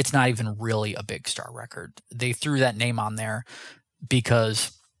 it's not even really a Big Star record. They threw that name on there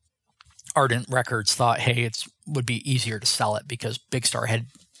because Ardent Records thought, hey, it would be easier to sell it because Big Star had,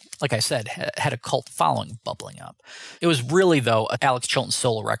 like I said, had a cult following bubbling up. It was really, though, an Alex Chilton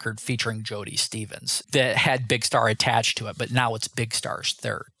solo record featuring Jody Stevens that had Big Star attached to it, but now it's Big Star's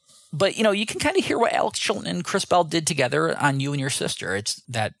third. But, you can kind of hear what Alex Chilton and Chris Bell did together on You and Your Sister. It's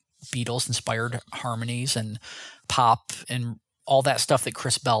that Beatles-inspired harmonies and pop and all that stuff that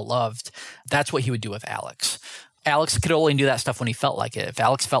Chris Bell loved. That's what he would do with Alex. Alex could only do that stuff when he felt like it. If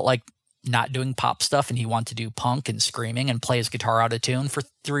Alex felt like not doing pop stuff and he wanted to do punk and screaming and play his guitar out of tune for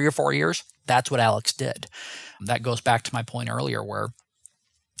 3 or 4 years, that's what Alex did. That goes back to my point earlier where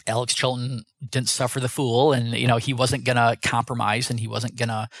Alex Chilton didn't suffer the fool and, he wasn't going to compromise and he wasn't going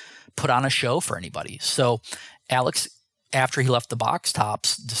to put on a show for anybody. So Alex, after he left the Box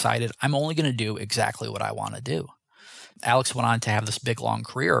Tops, decided, I'm only going to do exactly what I want to do. Alex went on to have this big, long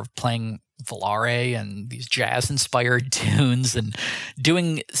career of playing Volare and these jazz-inspired tunes and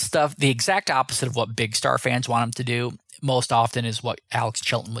doing stuff the exact opposite of what Big Star fans want him to do. Most often is what Alex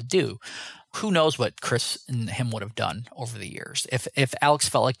Chilton would do. Who knows what Chris and him would have done over the years. If Alex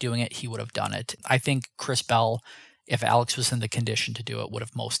felt like doing it, he would have done it. I think Chris Bell, if Alex was in the condition to do it, would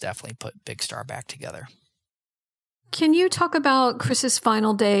have most definitely put Big Star back together. Can you talk about Chris's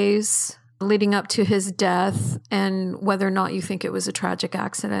final days leading up to his death and whether or not you think it was a tragic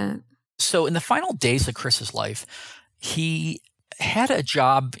accident? So in the final days of Chris's life, he had a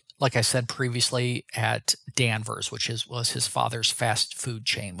job, like I said previously, at Danvers, which was his father's fast food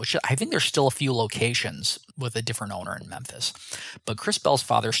chain, which I think there's still a few locations with a different owner in Memphis. But Chris Bell's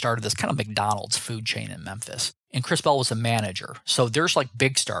father started this kind of McDonald's food chain in Memphis. And Chris Bell was a manager. So there's like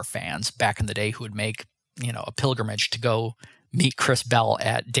Big Star fans back in the day who would make, a pilgrimage to go meet Chris Bell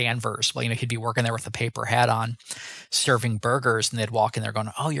at Danvers. Well, he'd be working there with a paper hat on, serving burgers, and they'd walk in there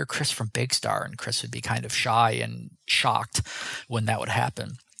going, "Oh, you're Chris from Big Star." And Chris would be kind of shy and shocked when that would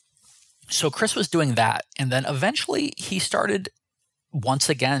happen. So Chris was doing that. And then eventually he started once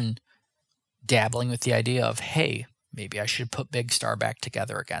again dabbling with the idea of, hey, maybe I should put Big Star back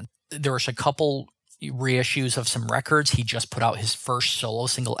together again. There was a couple reissues of some records. He just put out his first solo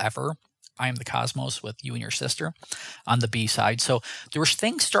single ever, I Am the Cosmos, with You and Your Sister on the B-side. So there was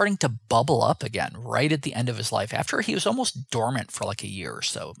things starting to bubble up again right at the end of his life after he was almost dormant for like a year or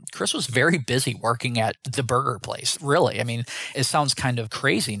so. Chris was very busy working at the burger place, really. I mean, it sounds kind of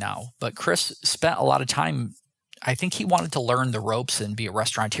crazy now, but Chris spent a lot of time. I think he wanted to learn the ropes and be a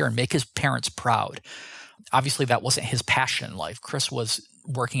restaurateur and make his parents proud. Obviously, that wasn't his passion in life. Chris was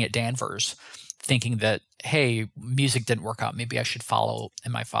working at Danvers thinking that, hey, music didn't work out. Maybe I should follow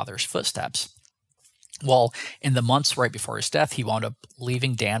in my father's footsteps. Well, in the months right before his death, he wound up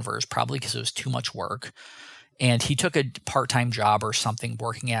leaving Danvers, probably because it was too much work. And he took a part-time job or something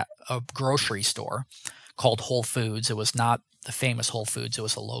working at a grocery store called Whole Foods. It was not the famous Whole Foods. It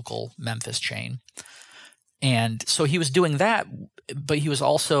was a local Memphis chain. And so he was doing that, but he was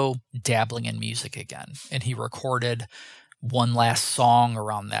also dabbling in music again. And he recorded one last song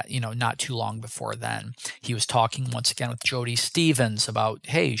around that, not too long before then. He was talking once again with Jody Stevens about,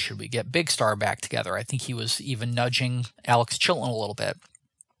 hey, should we get Big Star back together? I think he was even nudging Alex Chilton a little bit.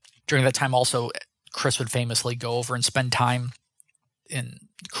 During that time also, Chris would famously go over and spend time in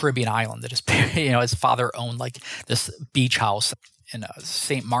Caribbean island that his father owned, like this beach house in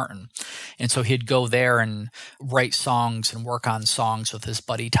St. Martin. And so he'd go there and write songs and work on songs with his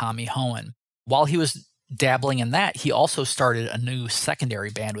buddy Tommy Hohen. While he was dabbling in that, he also started a new secondary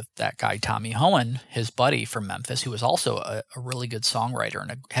band with that guy Tommy Hohen, his buddy from Memphis, who was also a really good songwriter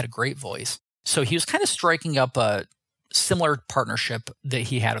and had a great voice. So he was kind of striking up a similar partnership that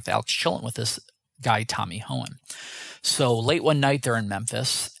he had with Alex Chilton with this guy Tommy Hohen. So late one night they're in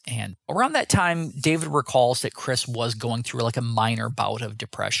Memphis, and around that time, David recalls that Chris was going through like a minor bout of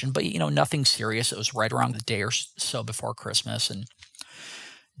depression, but nothing serious. It was right around the day or so before Christmas, and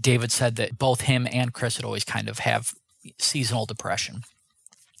David said that both him and Chris would always kind of have seasonal depression.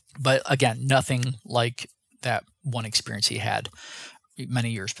 But again, nothing like that one experience he had many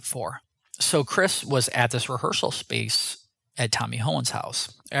years before. So Chris was at this rehearsal space at Tommy Hohen's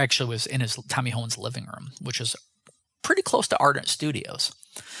house. Actually, was in Tommy Hohen's living room, which is pretty close to Ardent Studios.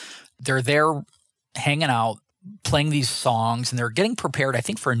 They're there hanging out, playing these songs, and they're getting prepared, I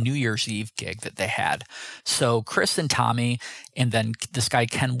think, for a New Year's Eve gig that they had. So Chris and Tommy, and then this guy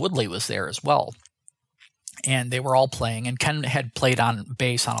Ken Woodley was there as well. And they were all playing, and Ken had played on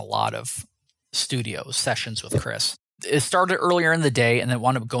bass on a lot of studio sessions with Chris. It started earlier in the day, and then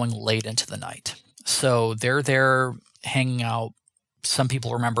wound up going late into the night. So they're there hanging out. Some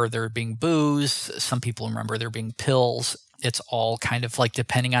people remember there being booze. Some people remember there being pills. It's all kind of like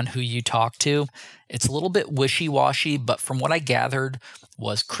depending on who you talk to. It's a little bit wishy-washy, but from what I gathered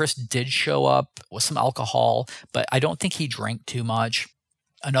was Chris did show up with some alcohol, but I don't think he drank too much.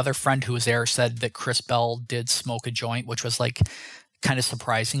 Another friend who was there said that Chris Bell did smoke a joint, which was like kind of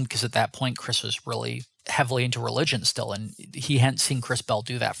surprising because at that point Chris was really heavily into religion still, and he hadn't seen Chris Bell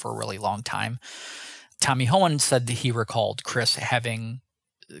do that for a really long time. Tommy Hohen said that he recalled Chris having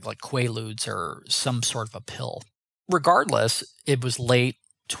like Quaaludes or some sort of a pill. Regardless, it was late,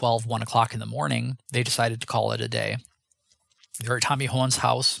 1 o'clock in the morning. They decided to call it a day. They're at Tommy Hohen's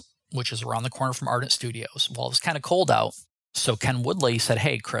house, which is around the corner from Ardent Studios. Well, it was kind of cold out, so Ken Woodley said,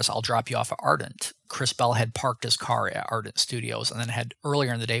 hey, Chris, I'll drop you off at Ardent. Chris Bell had parked his car at Ardent Studios and then had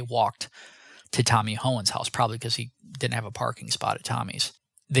earlier in the day walked to Tommy Hohen's house, probably because he didn't have a parking spot at Tommy's.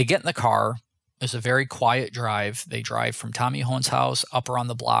 They get in the car. It's a very quiet drive. They drive from Tommy Hohen's house up around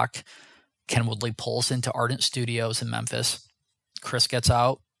the block. Ken Woodley pulls into Ardent Studios in Memphis. Chris gets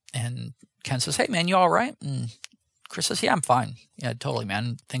out, and Ken says, hey, man, you all right? And Chris says, yeah, I'm fine. Yeah, totally,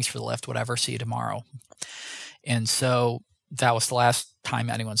 man. Thanks for the lift, whatever. See you tomorrow. And so that was the last time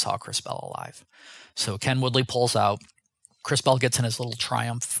anyone saw Chris Bell alive. So Ken Woodley pulls out. Chris Bell gets in his little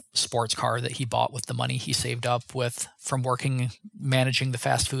Triumph sports car that he bought with the money he saved up with from managing the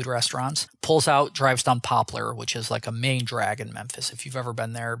fast food restaurants. Pulls out, drives down Poplar, which is like a main drag in Memphis. If you've ever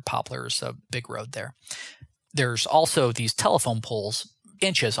been there, Poplar's a big road there. There's also these telephone poles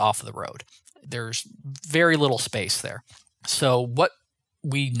inches off of the road. There's very little space there. So what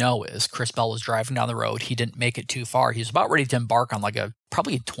we know is Chris Bell was driving down the road. He didn't make it too far. He was about ready to embark on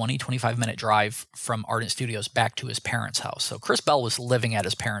probably a 20, 25-minute drive from Ardent Studios back to his parents' house. So Chris Bell was living at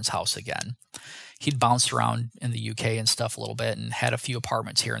his parents' house again. He'd bounced around in the UK and stuff a little bit and had a few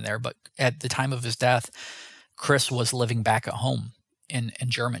apartments here and there. But at the time of his death, Chris was living back at home in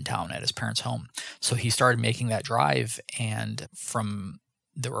Germantown at his parents' home. So he started making that drive. And from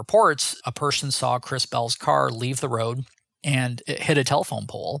the reports, a person saw Chris Bell's car leave the road and it hit a telephone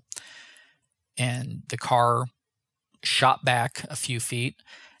pole, and the car shot back a few feet,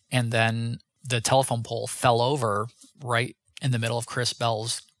 and then the telephone pole fell over right in the middle of Chris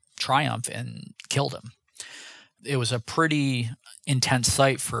Bell's Triumph and killed him. It was a pretty intense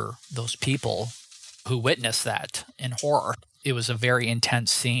sight for those people who witnessed that in horror. It was a very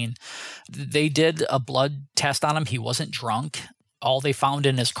intense scene. They did a blood test on him. He wasn't drunk. All they found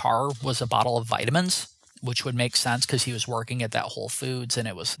in his car was a bottle of vitamins, which would make sense because he was working at that Whole Foods and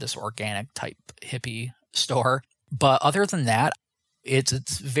it was this organic type hippie store. But other than that,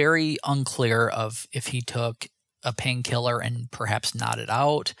 it's very unclear of if he took a painkiller and perhaps nodded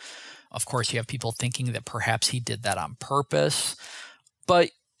out. Of course, you have people thinking that perhaps he did that on purpose, but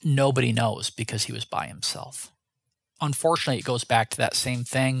nobody knows because he was by himself. Unfortunately, it goes back to that same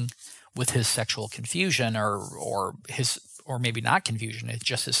thing with his sexual confusion or maybe not confusion, it's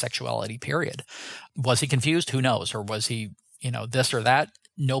just his sexuality, period. Was he confused? Who knows? Or was he, this or that?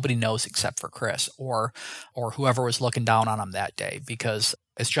 Nobody knows except for Chris or whoever was looking down on him that day, because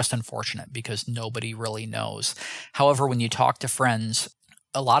it's just unfortunate because nobody really knows. However, when you talk to friends,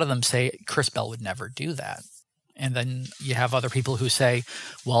 a lot of them say Chris Bell would never do that. And then you have other people who say,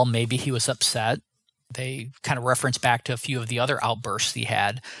 well, maybe he was upset. They kind of reference back to a few of the other outbursts he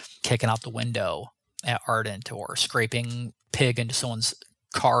had, kicking out the window at Ardent or scraping pig into someone's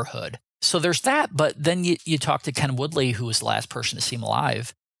car hood. So there's that, but then you talk to Ken Woodley, who was the last person to see him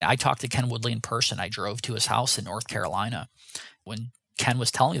alive. I talked to Ken Woodley in person. I drove to his house in North Carolina. When Ken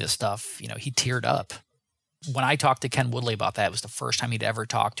was telling me this stuff, he teared up. When I talked to Ken Woodley about that, it was the first time he'd ever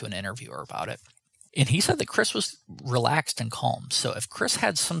talked to an interviewer about it. And he said that Chris was relaxed and calm. So if Chris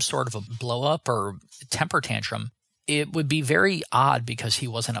had some sort of a blow up or temper tantrum, it would be very odd because he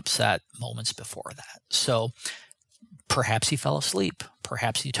wasn't upset moments before that. So perhaps he fell asleep.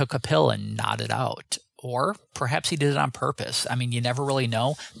 Perhaps he took a pill and nodded out. Or perhaps he did it on purpose. I mean, you never really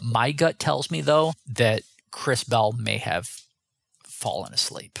know. My gut tells me, though, that Chris Bell may have fallen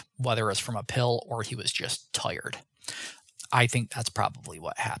asleep, whether it's from a pill or he was just tired. I think that's probably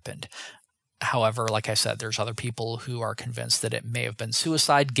what happened. However, like I said, there's other people who are convinced that it may have been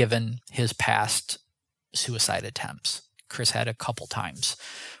suicide given his past suicide attempts. Chris had a couple times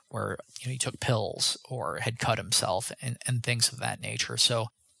where he took pills or had cut himself and things of that nature. So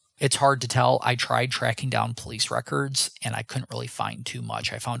it's hard to tell. I tried tracking down police records and I couldn't really find too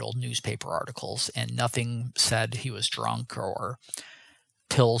much. I found old newspaper articles and nothing said he was drunk or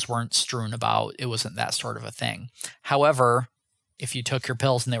pills weren't strewn about. It wasn't that sort of a thing. However, if you took your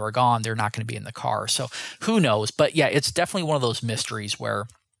pills and they were gone, they're not going to be in the car. So who knows? But yeah, it's definitely one of those mysteries where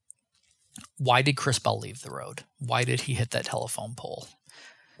why did Chris Bell leave the road? Why did he hit that telephone pole?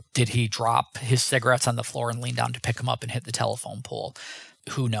 Did he drop his cigarettes on the floor and lean down to pick them up and hit the telephone pole?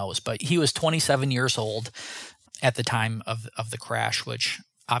 Who knows? But he was 27 years old at the time of the crash, which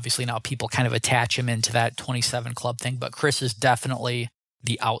obviously now people kind of attach him into that 27 club thing. But Chris is definitely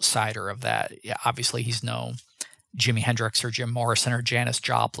the outsider of that. Yeah, obviously, he's no Jimi Hendrix or Jim Morrison or Janis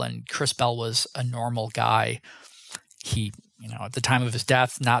Joplin. Chris Bell was a normal guy. He, at the time of his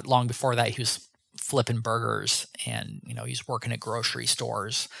death, not long before that, he was flipping burgers and, he's working at grocery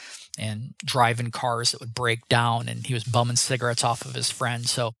stores and driving cars that would break down, and he was bumming cigarettes off of his friends.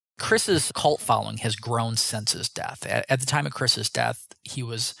 So Chris's cult following has grown since his death. At the time of Chris's death, he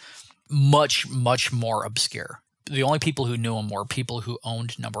was much, much more obscure. The only people who knew him were people who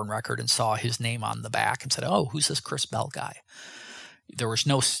owned Number One Record and saw his name on the back and said, oh, who's this Chris Bell guy? There was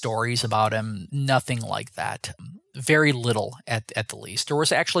no stories about him, nothing like that. Very little at the least. There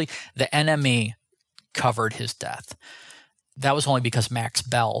was actually the NME covered his death. That was only because Max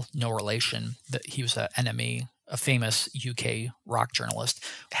Bell, no relation, that he was an NME, a famous UK rock journalist,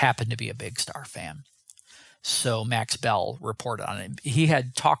 happened to be a Big Star fan. So Max Bell reported on it. He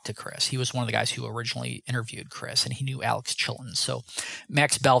had talked to Chris. He was one of the guys who originally interviewed Chris, and he knew Alex Chilton. So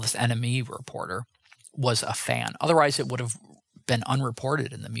Max Bell, this NME reporter, was a fan. Otherwise, it would have been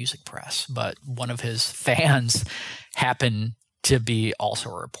unreported in the music press. But one of his fans happened to be also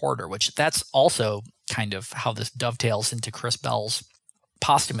a reporter, which that's also kind of how this dovetails into Chris Bell's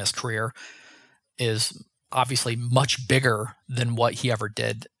posthumous career, is obviously much bigger than what he ever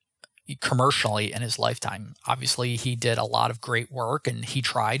did commercially in his lifetime. Obviously, he did a lot of great work, and he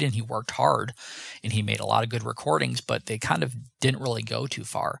tried and he worked hard, and he made a lot of good recordings, but they kind of didn't really go too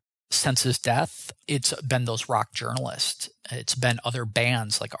far. Since his death, it's been those rock journalists. It's been other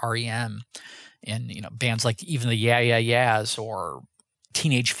bands like REM and, bands like even the Yeah Yeah Yeahs or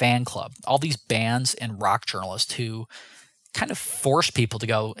Teenage Fan Club. All these bands and rock journalists who kind of force people to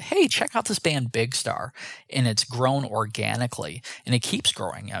go, hey, check out this band Big Star. And it's grown organically, and it keeps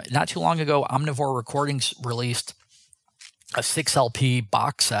growing. Not too long ago, Omnivore Recordings released a 6 LP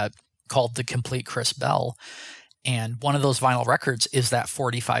box set called The Complete Chris Bell. And one of those vinyl records is that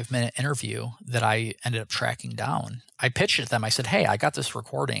 45-minute interview that I ended up tracking down. I pitched it to them. I said, hey, I got this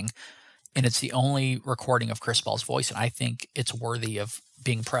recording, and it's the only recording of Chris Bell's voice, and I think it's worthy of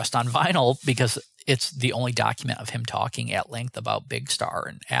being pressed on vinyl because it's the only document of him talking at length about Big Star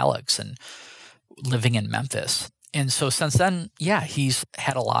and Alex and living in Memphis. And so since then, he's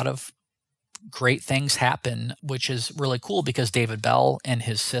had a lot of great things happen, which is really cool because David Bell and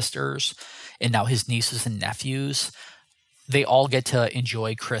his sisters and now his nieces and nephews, they all get to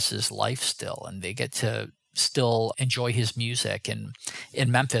enjoy Chris's life still, and they get to still enjoy his music. And in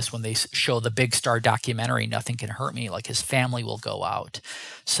Memphis, when they show the Big Star documentary, Nothing Can Hurt Me, like his family will go out.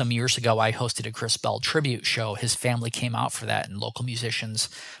 Some years ago, I hosted a Chris Bell tribute show. His family came out for that, and local musicians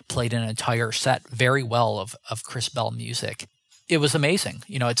played an entire set very well of Chris Bell music. It was amazing.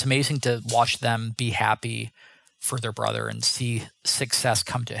 It's amazing to watch them be happy for their brother and see success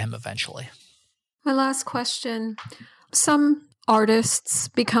come to him eventually. My last question. Some artists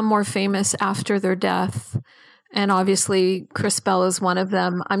become more famous after their death, and obviously Chris Bell is one of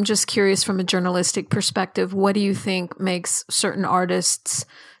them. I'm just curious from a journalistic perspective, what do you think makes certain artists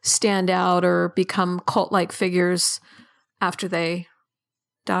stand out or become cult-like figures after they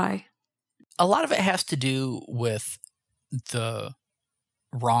die? A lot of it has to do with the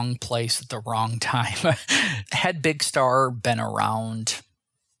wrong place at the wrong time. Had Big Star been around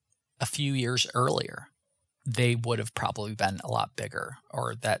a few years earlier, they would have probably been a lot bigger,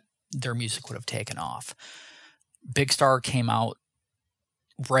 or that their music would have taken off. Big Star came out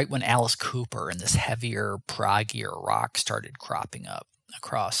right when Alice Cooper and this heavier, proggier rock started cropping up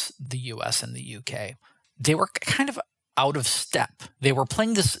across the US and the UK. They were kind of out of step. They were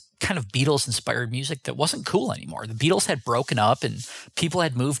playing this kind of Beatles-inspired music that wasn't cool anymore. The Beatles had broken up and people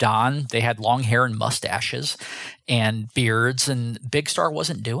had moved on. They had long hair and mustaches and beards, and Big Star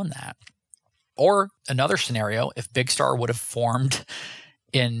wasn't doing that. Or another scenario, if Big Star would have formed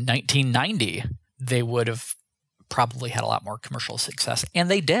in 1990, they would have probably had a lot more commercial success. And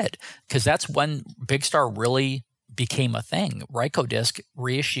they did, because that's when Big Star really became a thing. Rykodisc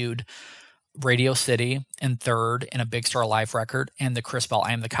reissued Radio City and Third and a Big Star live record, and the Chris Bell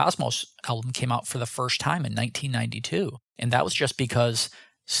I Am the Cosmos album came out for the first time in 1992. And that was just because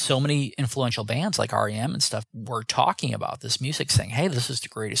so many influential bands like REM and stuff were talking about this music, saying, hey, this is the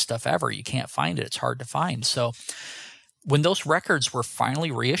greatest stuff ever. You can't find it. It's hard to find. So when those records were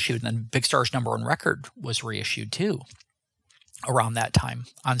finally reissued, and then Big Star's #1 record was reissued too around that time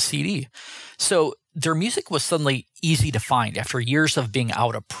on CD. So their music was suddenly easy to find after years of being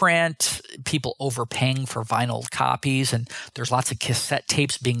out of print, people overpaying for vinyl copies, and there's lots of cassette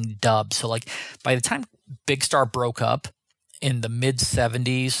tapes being dubbed. So like by the time Big Star broke up in the mid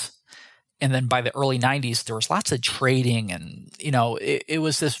 70s, and then by the early 90s, there was lots of trading, and it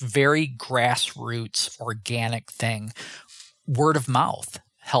was this very grassroots, organic thing. Word of mouth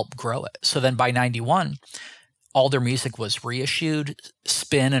helped grow it. So then by 91, all their music was reissued.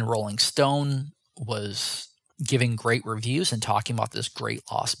 Spin and Rolling Stone was giving great reviews and talking about this great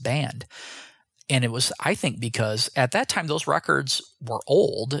lost band. And it was, I think, because at that time, those records were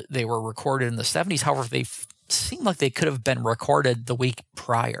old. They were recorded in the 70s. However, they seemed like they could have been recorded the week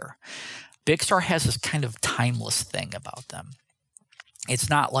prior. Big Star has this kind of timeless thing about them. It's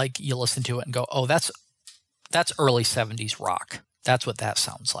not like you listen to it and go, oh, that's early 70s rock. That's what that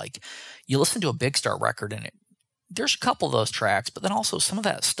sounds like. You listen to a Big Star record and there's a couple of those tracks, but then also some of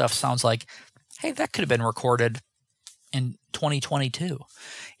that stuff sounds like, hey, that could have been recorded in 2022.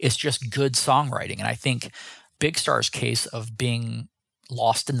 It's just good songwriting. And I think Big Star's case of being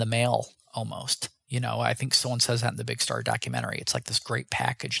lost in the mail almost, I think someone says that in the Big Star documentary. It's like this great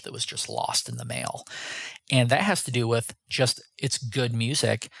package that was just lost in the mail. And that has to do with just it's good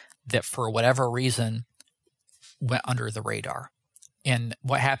music that for whatever reason went under the radar. And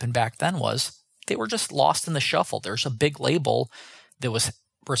what happened back then was they were just lost in the shuffle. There's a big label that was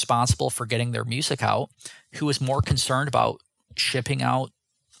responsible for getting their music out who was more concerned about shipping out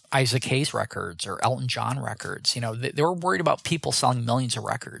Isaac Hayes records or Elton John records. They were worried about people selling millions of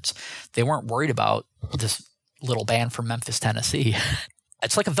records. They weren't worried about this little band from Memphis, Tennessee.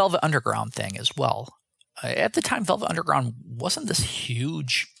 It's like a Velvet Underground thing as well. At the time, Velvet Underground wasn't this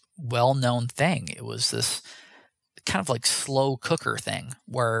huge, well-known thing. It was this kind of like slow cooker thing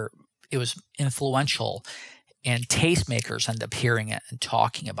where it was influential and tastemakers end up hearing it and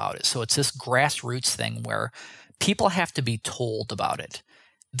talking about it. So it's this grassroots thing where people have to be told about it.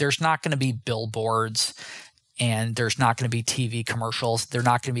 There's not going to be billboards and there's not going to be TV commercials. They're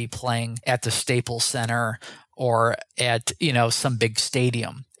not going to be playing at the Staples Center or at, some big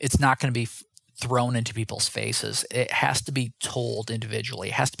stadium. It's not going to be thrown into people's faces. It has to be told individually.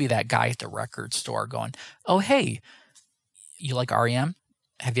 It has to be that guy at the record store going, oh, hey, you like REM?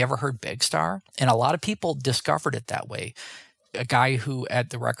 Have you ever heard Big Star? And a lot of people discovered it that way. A guy who at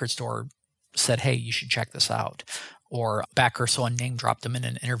the record store said, hey, you should check this out. Or Becker, someone name dropped him in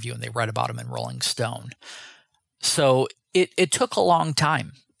an interview and they read about him in Rolling Stone. So it took a long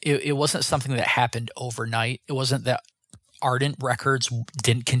time. It wasn't something that happened overnight. It wasn't that Ardent Records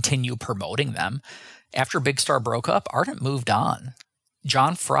didn't continue promoting them. After Big Star broke up, Ardent moved on.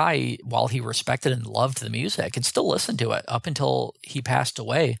 John Fry, while he respected and loved the music and still listened to it up until he passed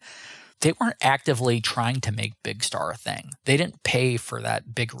away, they weren't actively trying to make Big Star a thing. They didn't pay for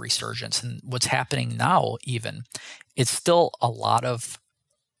that big resurgence. And what's happening now, even, it's still a lot of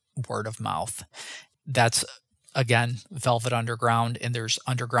word of mouth. That's, again, Velvet Underground, and there's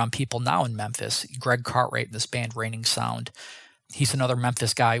underground people now in Memphis. Greg Cartwright in this band, Raining Sound. He's another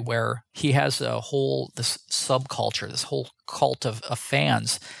Memphis guy where he has this subculture, this whole cult of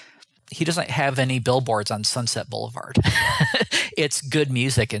fans. He doesn't have any billboards on Sunset Boulevard. It's good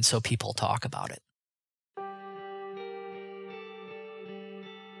music, and so people talk about it.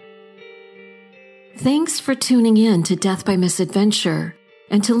 Thanks for tuning in to Death by Misadventure.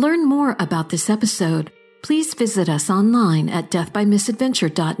 And to learn more about this episode, please visit us online at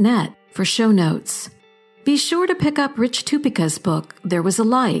deathbymisadventure.net for show notes. Be sure to pick up Rich Tupica's book, There Was a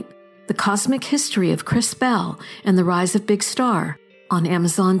Light, The Cosmic History of Chris Bell and the Rise of Big Star, on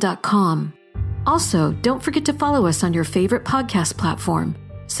Amazon.com. Also, don't forget to follow us on your favorite podcast platform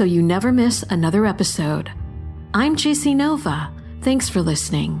so you never miss another episode. I'm JC Nova. Thanks for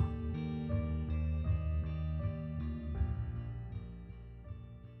listening.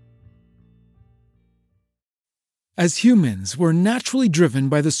 As humans, we're naturally driven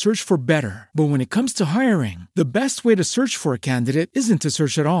by the search for better. But when it comes to hiring, the best way to search for a candidate isn't to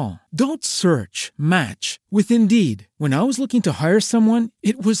search at all. Don't search, match with Indeed. When I was looking to hire someone,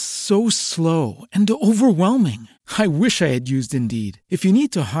 it was so slow and overwhelming. I wish I had used Indeed. If you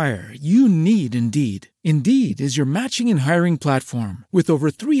need to hire, you need Indeed. Indeed is your matching and hiring platform with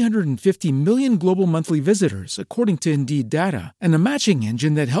over 350 million global monthly visitors, according to Indeed data, and a matching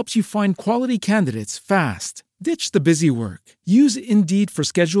engine that helps you find quality candidates fast. Ditch the busy work. Use Indeed for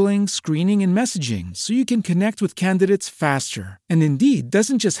scheduling, screening, and messaging so you can connect with candidates faster. And Indeed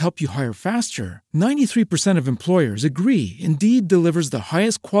doesn't just help you hire faster. 93% of employers agree Indeed delivers the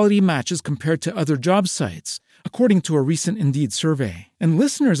highest quality matches compared to other job sites, according to a recent Indeed survey. And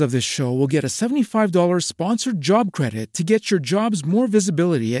listeners of this show will get a $75 sponsored job credit to get your jobs more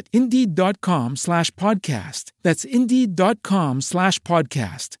visibility at Indeed.com/podcast. That's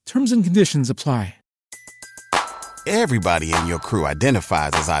Indeed.com/podcast. Terms and conditions apply. Everybody in your crew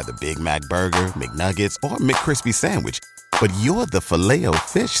identifies as either Big Mac Burger, McNuggets, or McCrispy Sandwich. But you're the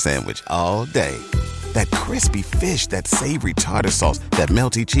Filet-O-Fish Sandwich all day. That crispy fish, that savory tartar sauce, that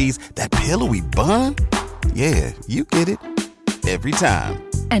melty cheese, that pillowy bun. Yeah, you get it. Every time.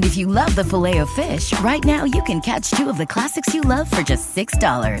 And if you love the Filet-O-Fish, right now you can catch two of the classics you love for just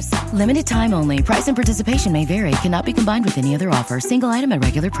 $6. Limited time only. Price and participation may vary. Cannot be combined with any other offer. Single item at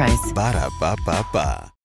regular price. Ba-da-ba-ba-ba.